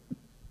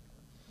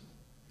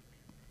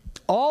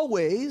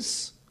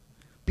 Always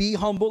be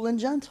humble and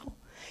gentle.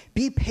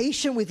 Be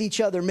patient with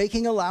each other,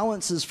 making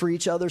allowances for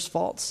each other's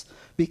faults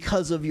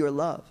because of your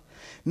love.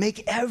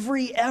 Make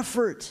every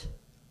effort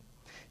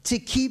to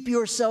keep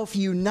yourself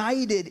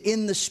united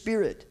in the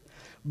Spirit,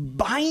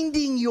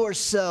 binding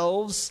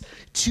yourselves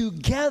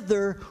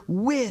together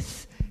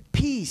with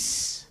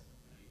peace.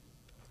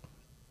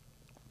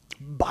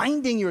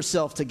 Binding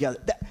yourself together.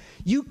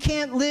 You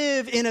can't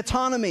live in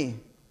autonomy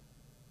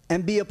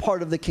and be a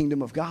part of the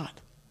kingdom of God.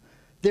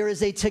 There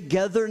is a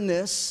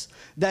togetherness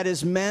that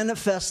is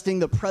manifesting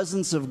the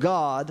presence of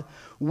God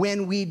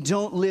when we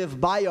don't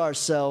live by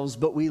ourselves,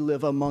 but we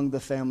live among the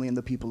family and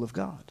the people of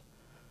God.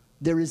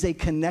 There is a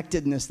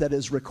connectedness that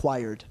is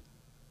required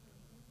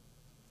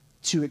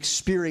to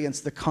experience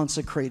the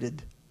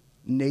consecrated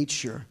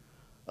nature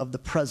of the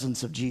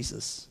presence of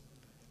Jesus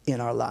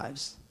in our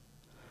lives.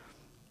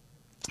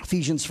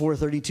 Ephesians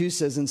 4:32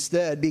 says,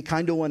 instead, be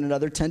kind to one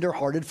another,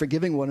 tender-hearted,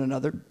 forgiving one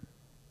another,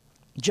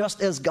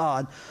 just as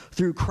God,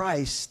 through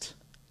Christ,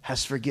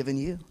 has forgiven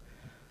you.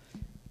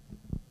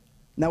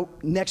 Now,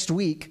 next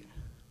week,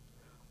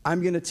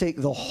 I'm going to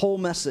take the whole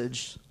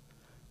message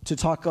to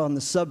talk on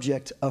the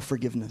subject of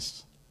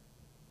forgiveness.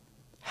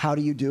 How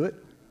do you do it?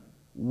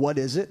 What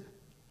is it?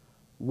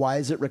 Why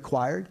is it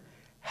required?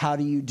 How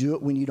do you do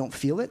it when you don't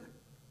feel it?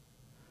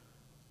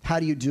 How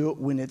do you do it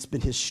when it's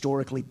been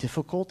historically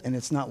difficult and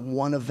it's not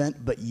one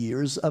event but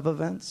years of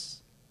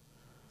events?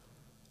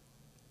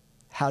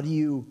 How do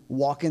you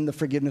walk in the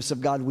forgiveness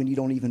of God when you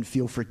don't even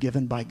feel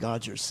forgiven by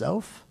God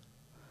yourself?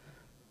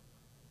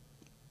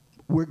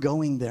 We're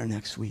going there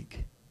next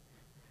week.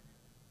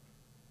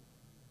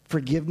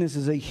 Forgiveness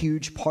is a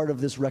huge part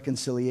of this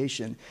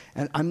reconciliation.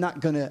 And I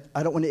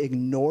don't want to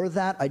ignore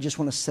that. I just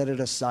want to set it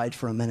aside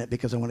for a minute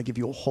because I want to give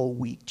you a whole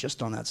week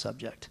just on that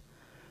subject.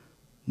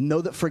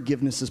 Know that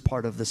forgiveness is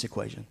part of this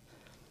equation.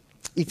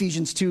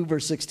 Ephesians 2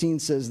 verse 16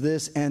 says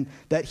this, and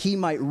that he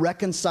might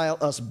reconcile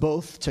us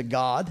both to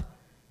God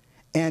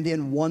and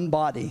in one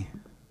body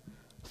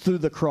through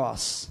the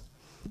cross,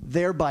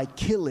 thereby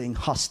killing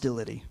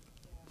hostility.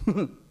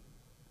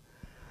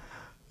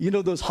 You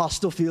know those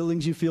hostile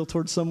feelings you feel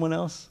towards someone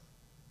else?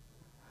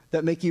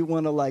 That make you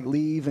want to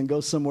leave and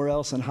go somewhere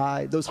else and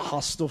hide? Those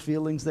hostile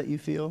feelings that you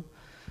feel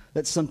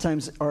that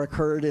sometimes are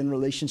occurred in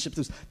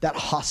relationships, that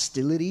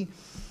hostility.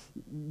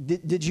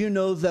 Did you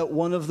know that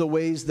one of the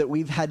ways that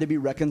we've had to be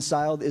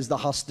reconciled is the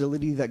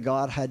hostility that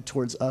God had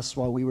towards us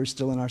while we were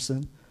still in our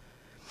sin?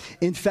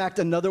 In fact,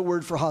 another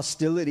word for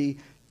hostility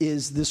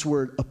is this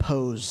word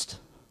opposed.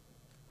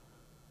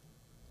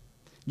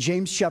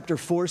 James chapter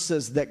 4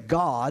 says that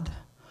God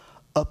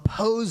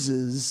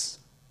opposes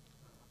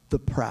the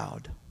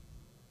proud.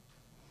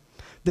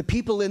 The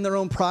people in their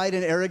own pride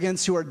and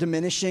arrogance who are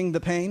diminishing the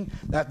pain,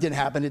 that didn't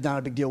happen, it's not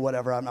a big deal,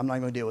 whatever, I'm not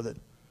going to deal with it.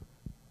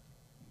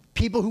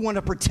 People who want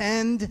to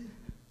pretend,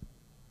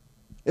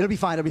 it'll be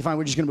fine,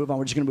 we're just going to move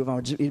on,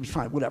 it'll be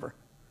fine, whatever.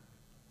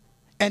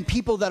 And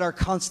people that are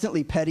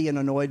constantly petty and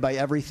annoyed by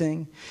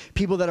everything.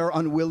 People that are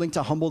unwilling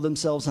to humble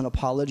themselves and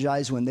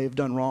apologize when they've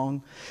done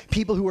wrong.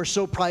 People who are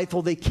so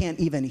prideful they can't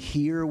even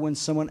hear when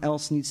someone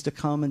else needs to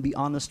come and be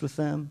honest with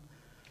them.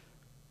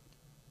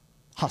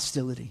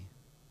 Hostility.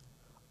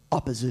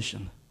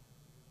 Opposition.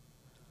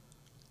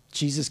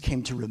 Jesus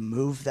came to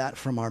remove that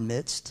from our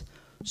midst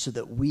so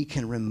that we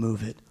can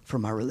remove it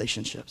from our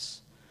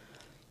relationships.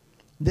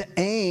 The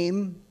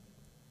aim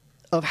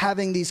of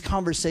having these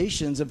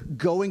conversations, of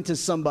going to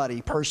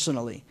somebody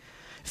personally.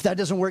 If that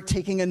doesn't work,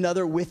 taking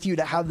another with you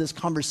to have this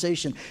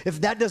conversation.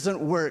 If that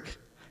doesn't work,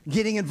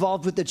 getting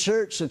involved with the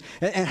church and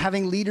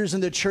having leaders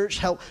in the church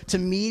help to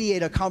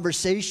mediate a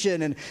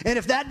conversation. And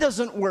if that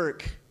doesn't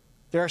work,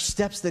 there are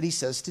steps that he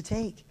says to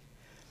take.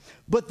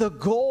 But the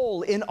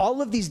goal in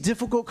all of these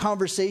difficult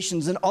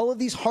conversations and all of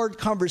these hard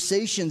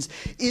conversations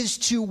is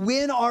to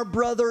win our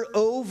brother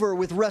over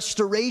with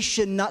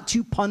restoration, not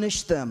to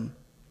punish them.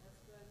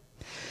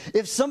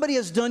 If somebody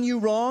has done you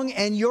wrong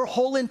and your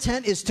whole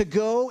intent is to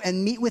go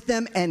and meet with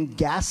them and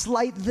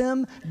gaslight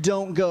them,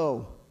 don't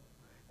go.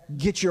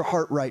 Get your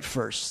heart right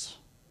first.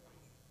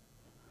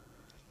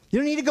 You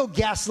don't need to go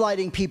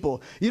gaslighting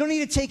people. You don't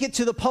need to take it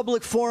to the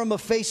public forum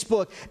of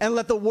Facebook and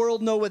let the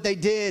world know what they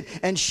did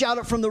and shout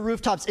it from the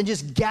rooftops and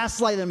just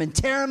gaslight them and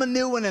tear them a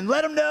new one and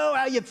let them know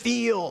how you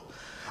feel.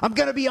 I'm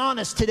going to be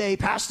honest today,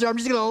 Pastor. I'm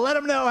just going to let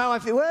them know how I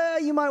feel. Well,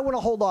 you might want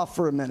to hold off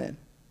for a minute.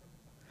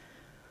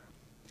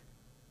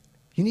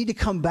 You need to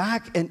come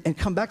back and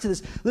come back to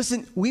this.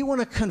 Listen, we want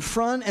to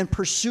confront and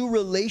pursue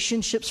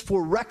relationships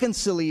for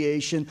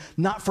reconciliation,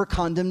 not for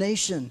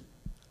condemnation.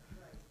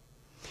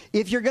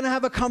 If you're going to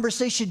have a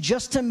conversation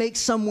just to make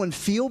someone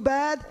feel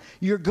bad,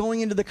 you're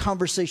going into the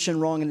conversation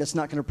wrong, and it's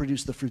not going to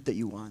produce the fruit that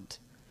you want.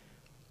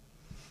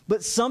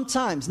 But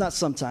sometimes, not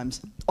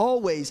sometimes,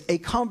 always, a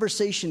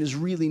conversation is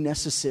really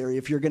necessary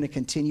if you're going to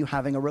continue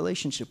having a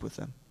relationship with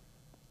them.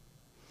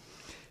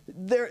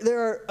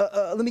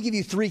 Let me give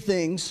you 3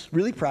 things,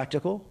 really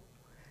practical,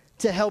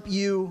 to help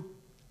you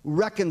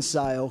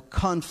reconcile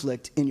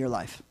conflict in your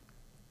life.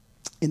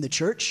 In the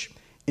church,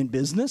 in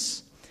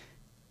business.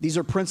 These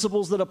are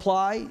principles that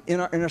apply in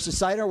our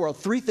society, our world.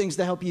 3 things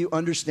to help you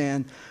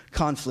understand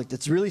conflict.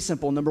 It's really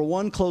simple. Number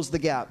 1, close the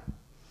gap.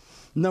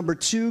 Number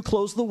 2,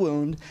 close the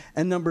wound.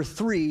 And number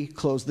 3,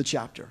 close the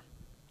chapter.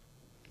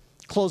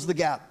 Close the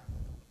gap.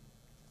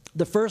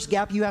 The first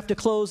gap you have to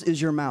close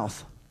is your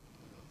mouth.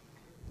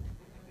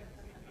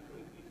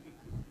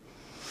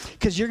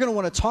 Because you're going to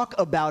want to talk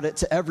about it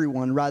to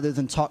everyone rather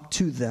than talk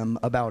to them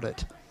about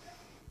it.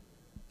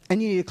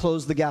 And you need to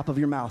close the gap of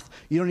your mouth.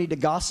 You don't need to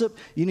gossip.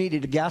 You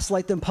need to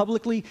gaslight them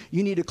publicly.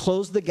 You need to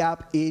close the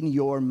gap in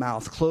your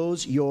mouth.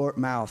 Close your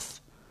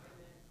mouth.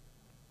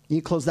 You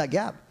need to close that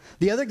gap.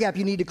 The other gap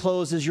you need to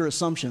close is your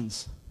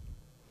assumptions.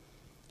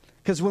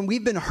 Because when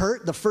we've been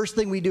hurt, the first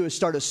thing we do is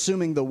start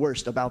assuming the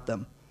worst about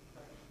them.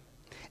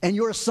 And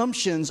your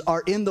assumptions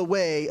are in the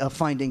way of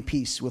finding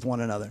peace with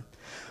one another.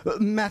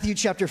 Matthew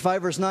chapter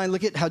 5, verse 9,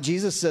 look at how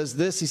Jesus says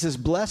this. He says,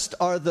 blessed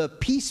are the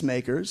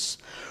peacemakers,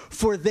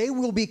 for they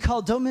will be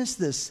called, don't miss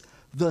this,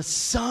 the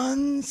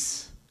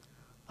sons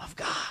of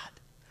God.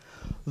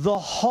 The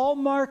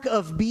hallmark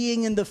of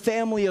being in the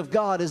family of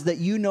God is that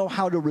you know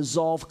how to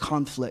resolve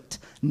conflict,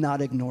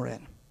 not ignore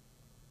it.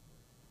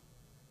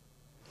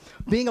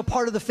 Being a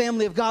part of the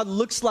family of God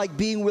looks like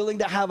being willing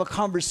to have a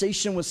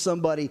conversation with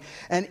somebody,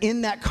 and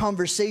in that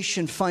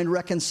conversation find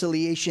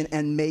reconciliation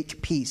and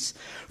make peace.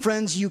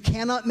 Friends, you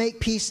cannot make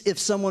peace if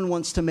someone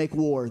wants to make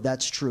war.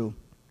 That's true.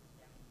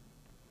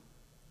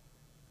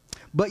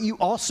 But you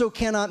also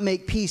cannot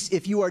make peace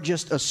if you are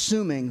just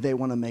assuming they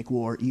want to make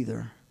war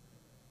either.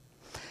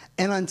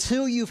 And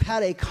until you've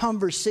had a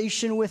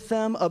conversation with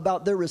them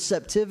about their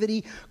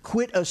receptivity,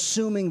 quit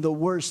assuming the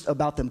worst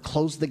about them.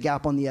 Close the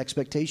gap on the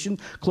expectation.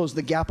 Close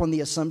the gap on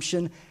the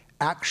assumption.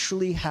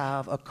 Actually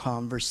have a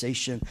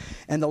conversation.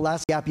 And the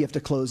last gap you have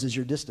to close is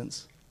your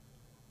distance.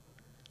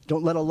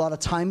 Don't let a lot of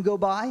time go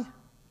by.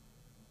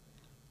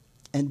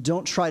 And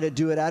don't try to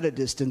do it at a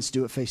distance.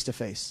 Do it face to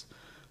face.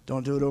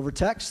 Don't do it over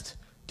text.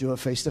 Do it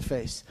face to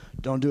face.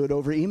 Don't do it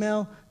over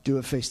email. Do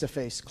it face to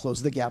face.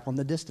 Close the gap on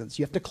the distance.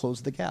 You have to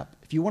close the gap.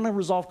 If you want to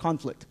resolve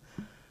conflict,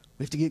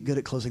 we have to get good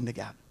at closing the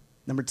gap.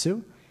 Number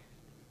 2,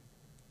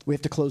 we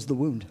have to close the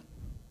wound.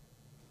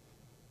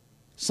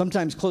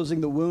 Sometimes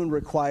closing the wound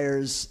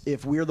requires,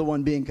 if we're the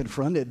one being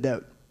confronted,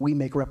 that we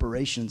make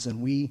reparations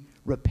and we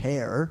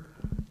repair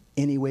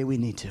any way we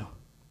need to.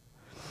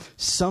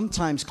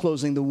 Sometimes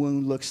closing the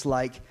wound looks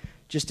like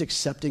just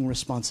accepting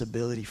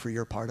responsibility for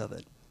your part of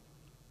it.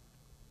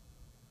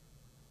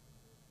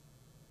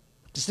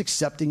 Just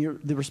accepting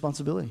the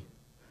responsibility.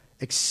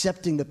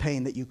 Accepting the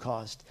pain that you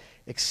caused.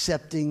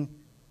 Accepting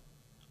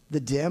the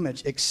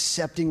damage.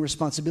 Accepting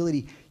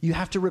responsibility. You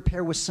have to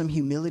repair with some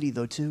humility,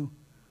 though, too.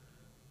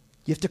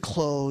 You have to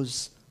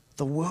close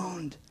the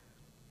wound.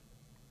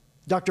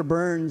 Dr.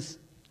 Burns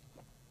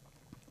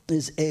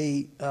is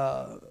a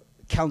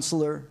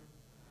counselor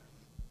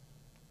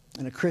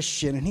and a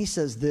Christian, and he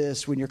says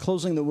this: when you're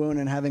closing the wound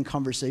and having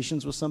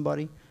conversations with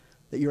somebody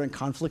that you're in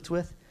conflict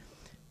with,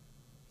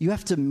 you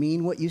have to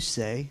mean what you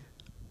say.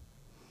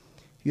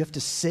 You have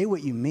to say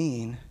what you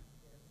mean.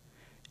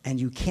 And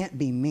you can't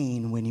be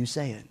mean when you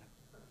say it.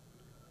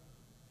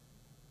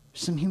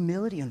 There's some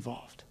humility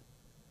involved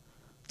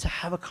to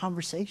have a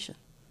conversation.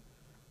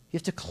 You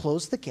have to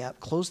close the gap,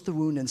 close the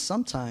wound, and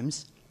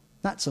sometimes,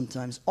 not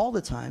sometimes, all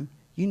the time,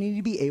 you need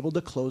to be able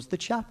to close the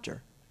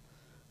chapter.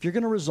 If you're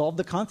going to resolve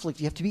the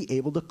conflict, you have to be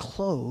able to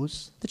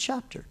close the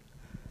chapter.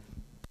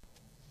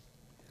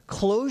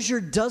 Closure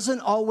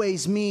doesn't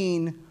always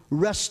mean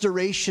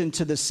restoration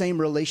to the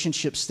same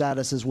relationship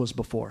status as was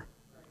before.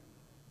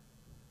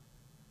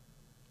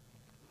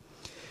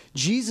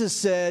 Jesus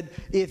said,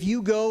 if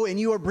you go and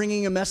you are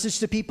bringing a message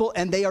to people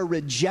and they are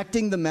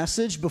rejecting the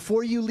message,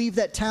 before you leave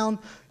that town,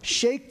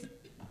 shake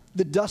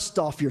the dust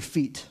off your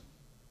feet.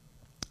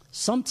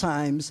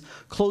 Sometimes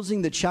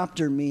closing the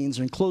chapter means,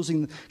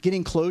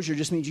 getting closure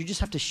just means you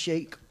just have to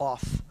shake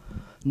off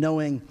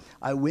knowing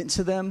I went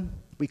to them,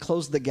 we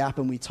closed the gap,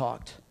 and we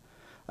talked.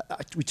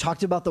 We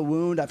talked about the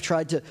wound. I've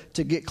tried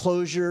to get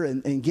closure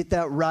and get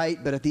that right.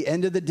 But at the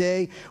end of the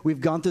day, we've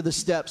gone through the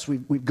steps.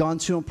 We've gone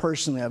to them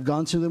personally. I've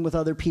gone to them with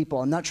other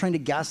people. I'm not trying to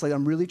gaslight.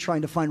 I'm really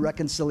trying to find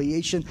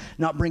reconciliation,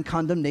 not bring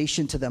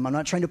condemnation to them. I'm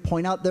not trying to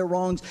point out their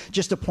wrongs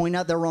just to point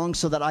out their wrongs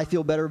so that I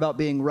feel better about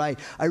being right.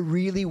 I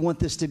really want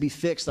this to be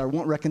fixed. I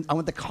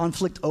want the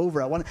conflict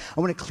over. I want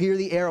to clear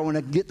the air. I want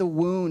to get the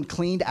wound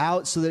cleaned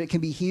out so that it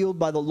can be healed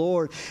by the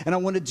Lord. And I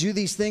want to do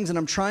these things, and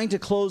I'm trying to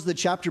close the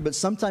chapter, but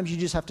sometimes you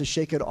just have to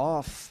shake it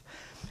off,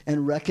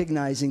 and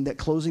recognizing that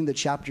closing the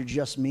chapter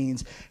just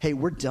means, hey,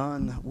 we're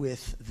done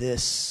with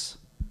this,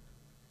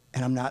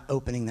 and I'm not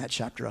opening that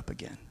chapter up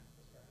again.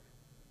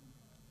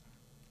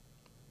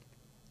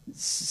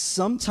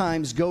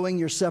 Sometimes going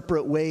your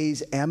separate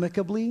ways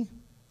amicably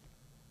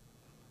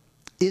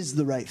is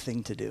the right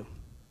thing to do,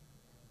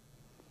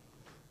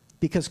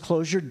 because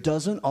closure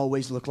doesn't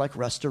always look like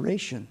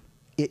restoration.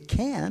 It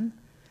can,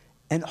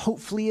 and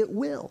hopefully it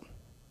will.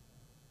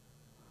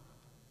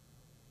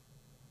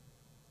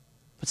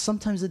 But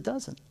sometimes it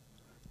doesn't.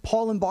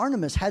 Paul and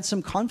Barnabas had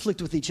some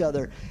conflict with each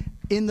other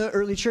in the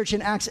early church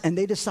in Acts, and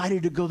they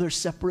decided to go their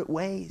separate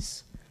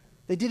ways.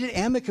 They did it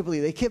amicably.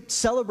 They kept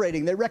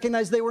celebrating. They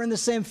recognized they were in the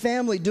same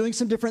family, doing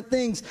some different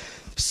things.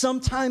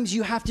 Sometimes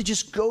you have to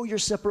just go your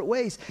separate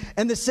ways.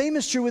 And the same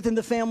is true within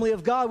the family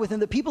of God,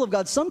 within the people of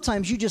God.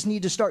 Sometimes you just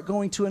need to start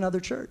going to another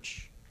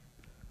church.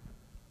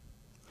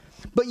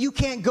 But you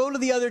can't go to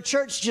the other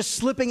church just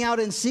slipping out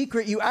in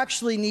secret. You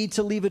actually need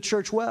to leave a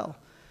church well.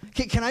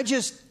 Can I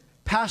just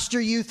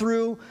pastor you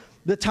through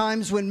the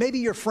times when maybe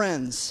your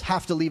friends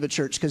have to leave a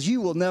church, because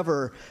you will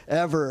never,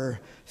 ever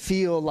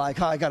feel like,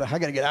 oh, I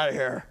gotta get out of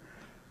here.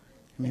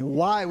 I mean,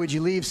 why would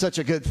you leave such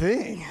a good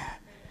thing?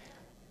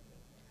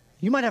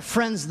 You might have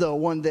friends, though,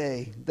 one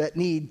day that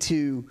need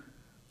to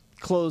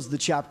close the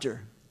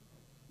chapter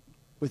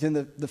within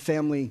the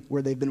family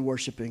where they've been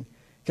worshiping.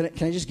 Can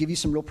I just give you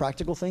some real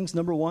practical things?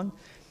 Number one,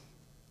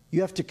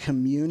 you have to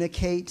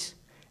communicate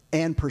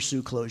and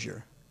pursue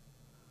closure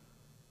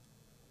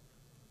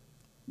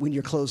when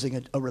you're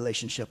closing a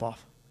relationship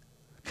off.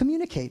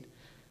 Communicate.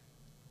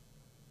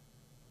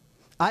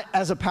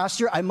 As a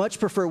pastor, I much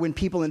prefer when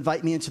people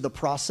invite me into the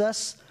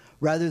process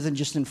rather than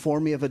just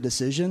inform me of a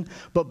decision.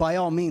 But by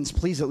all means,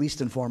 please at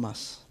least inform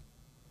us.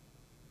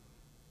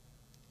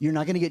 You're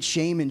not going to get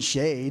shame and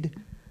shade.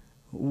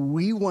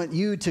 We want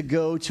you to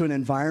go to an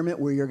environment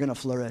where you're going to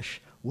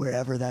flourish,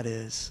 wherever that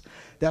is.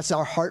 That's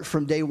our heart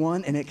from day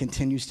one, and it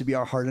continues to be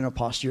our heart and our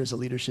posture as a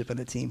leadership and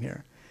a team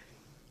here.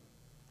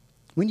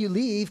 When you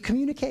leave,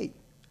 communicate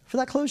for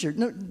that closure.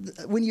 No,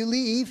 when you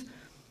leave,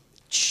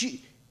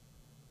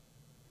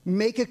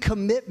 make a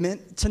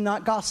commitment to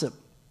not gossip.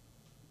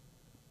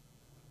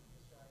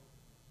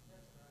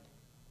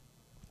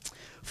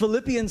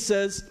 Philippians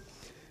says,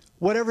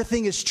 whatever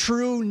thing is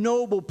true,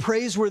 noble,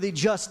 praiseworthy,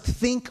 just,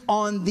 think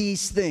on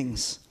these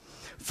things.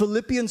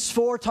 Philippians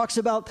 4 talks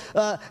about,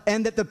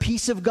 and that the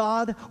peace of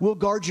God will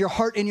guard your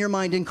heart and your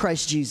mind in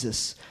Christ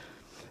Jesus.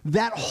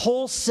 That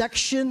whole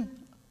section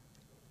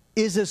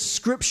is a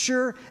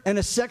scripture and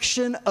a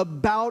section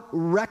about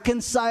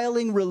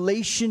reconciling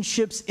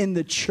relationships in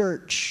the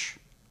church.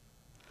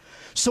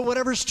 So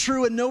whatever's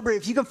true and noble,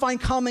 if you can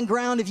find common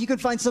ground, if you can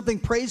find something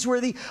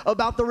praiseworthy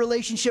about the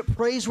relationship,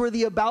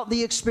 praiseworthy about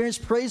the experience,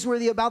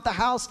 praiseworthy about the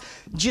house,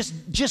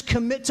 just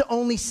commit to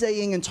only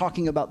saying and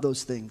talking about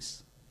those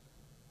things.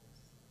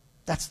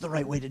 That's the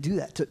right way to do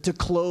that, to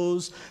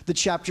close the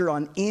chapter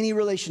on any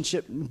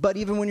relationship. But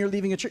even when you're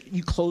leaving a church,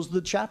 you close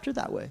the chapter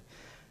that way.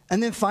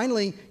 And then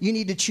finally, you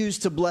need to choose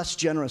to bless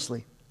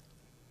generously.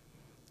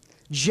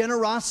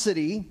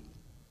 Generosity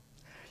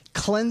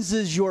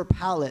cleanses your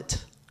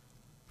palate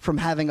from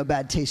having a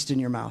bad taste in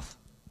your mouth.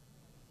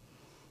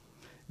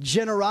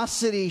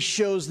 Generosity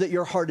shows that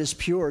your heart is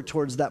pure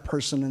towards that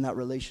person in that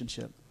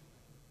relationship.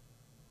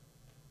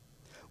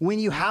 When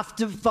you have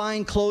to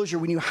find closure,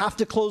 when you have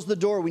to close the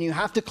door, when you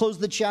have to close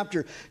the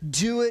chapter,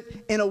 do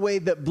it in a way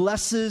that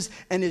blesses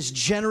and is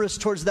generous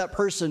towards that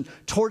person,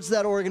 towards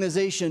that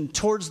organization,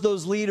 towards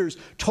those leaders,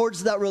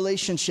 towards that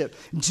relationship.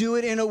 Do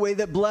it in a way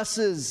that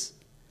blesses.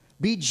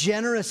 Be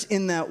generous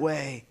in that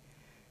way,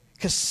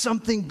 because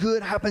something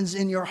good happens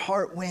in your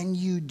heart when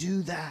you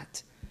do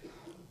that.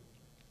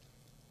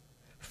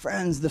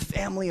 Friends, the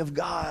family of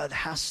God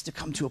has to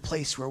come to a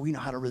place where we know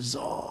how to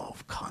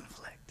resolve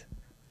conflict.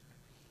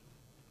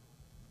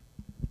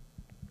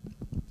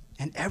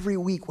 And every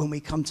week when we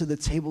come to the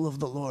table of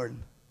the Lord,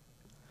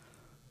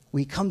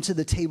 we come to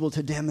the table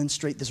to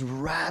demonstrate this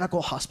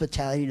radical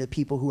hospitality to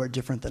people who are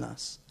different than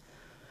us.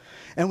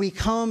 And we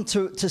come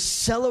to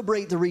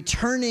celebrate the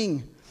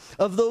returning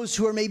of those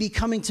who are maybe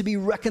coming to be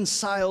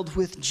reconciled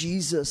with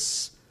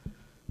Jesus.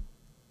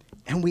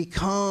 And we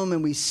come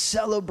and we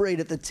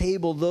celebrate at the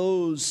table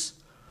those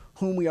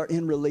whom we are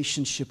in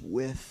relationship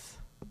with.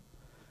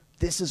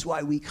 This is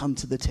why we come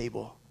to the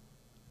table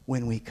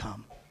when we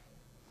come.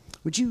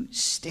 Would you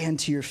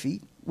stand to your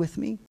feet with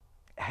me?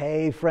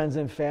 Hey, friends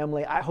and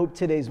family, I hope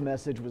today's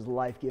message was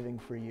life-giving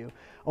for you.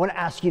 I want to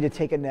ask you to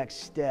take a next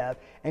step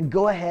and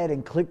go ahead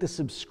and click the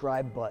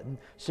subscribe button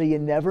so you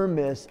never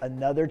miss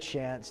another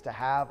chance to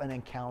have an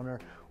encounter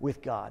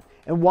with God.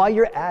 And while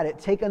you're at it,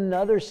 take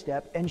another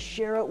step and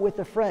share it with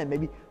a friend.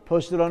 Maybe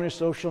post it on your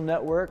social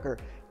network or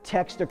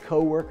text a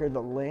coworker the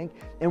link.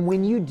 And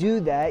when you do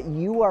that,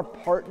 you are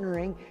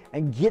partnering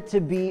and get to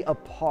be a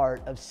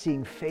part of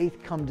seeing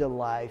faith come to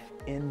life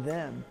in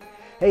them.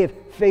 Hey, if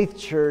Faith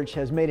Church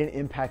has made an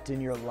impact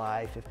in your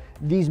life, if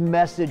these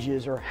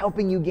messages are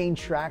helping you gain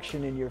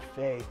traction in your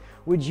faith,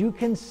 would you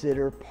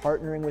consider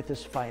partnering with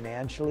us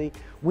financially?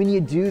 When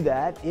you do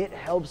that, it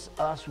helps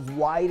us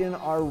widen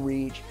our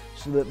reach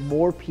so that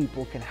more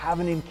people can have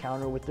an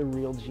encounter with the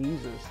real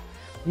Jesus.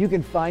 You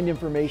can find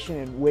information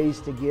and ways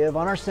to give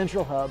on our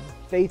central hub,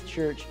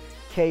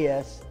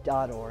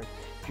 faithchurchks.org.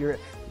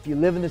 If you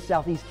live in the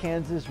Southeast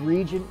Kansas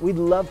region, we'd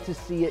love to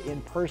see you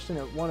in person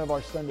at one of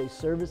our Sunday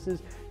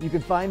services. You can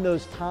find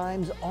those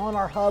times on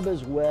our hub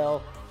as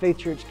well,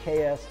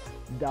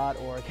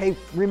 faithchurchks.org. Hey,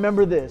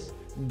 remember this,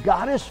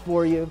 God is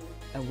for you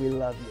and we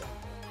love you.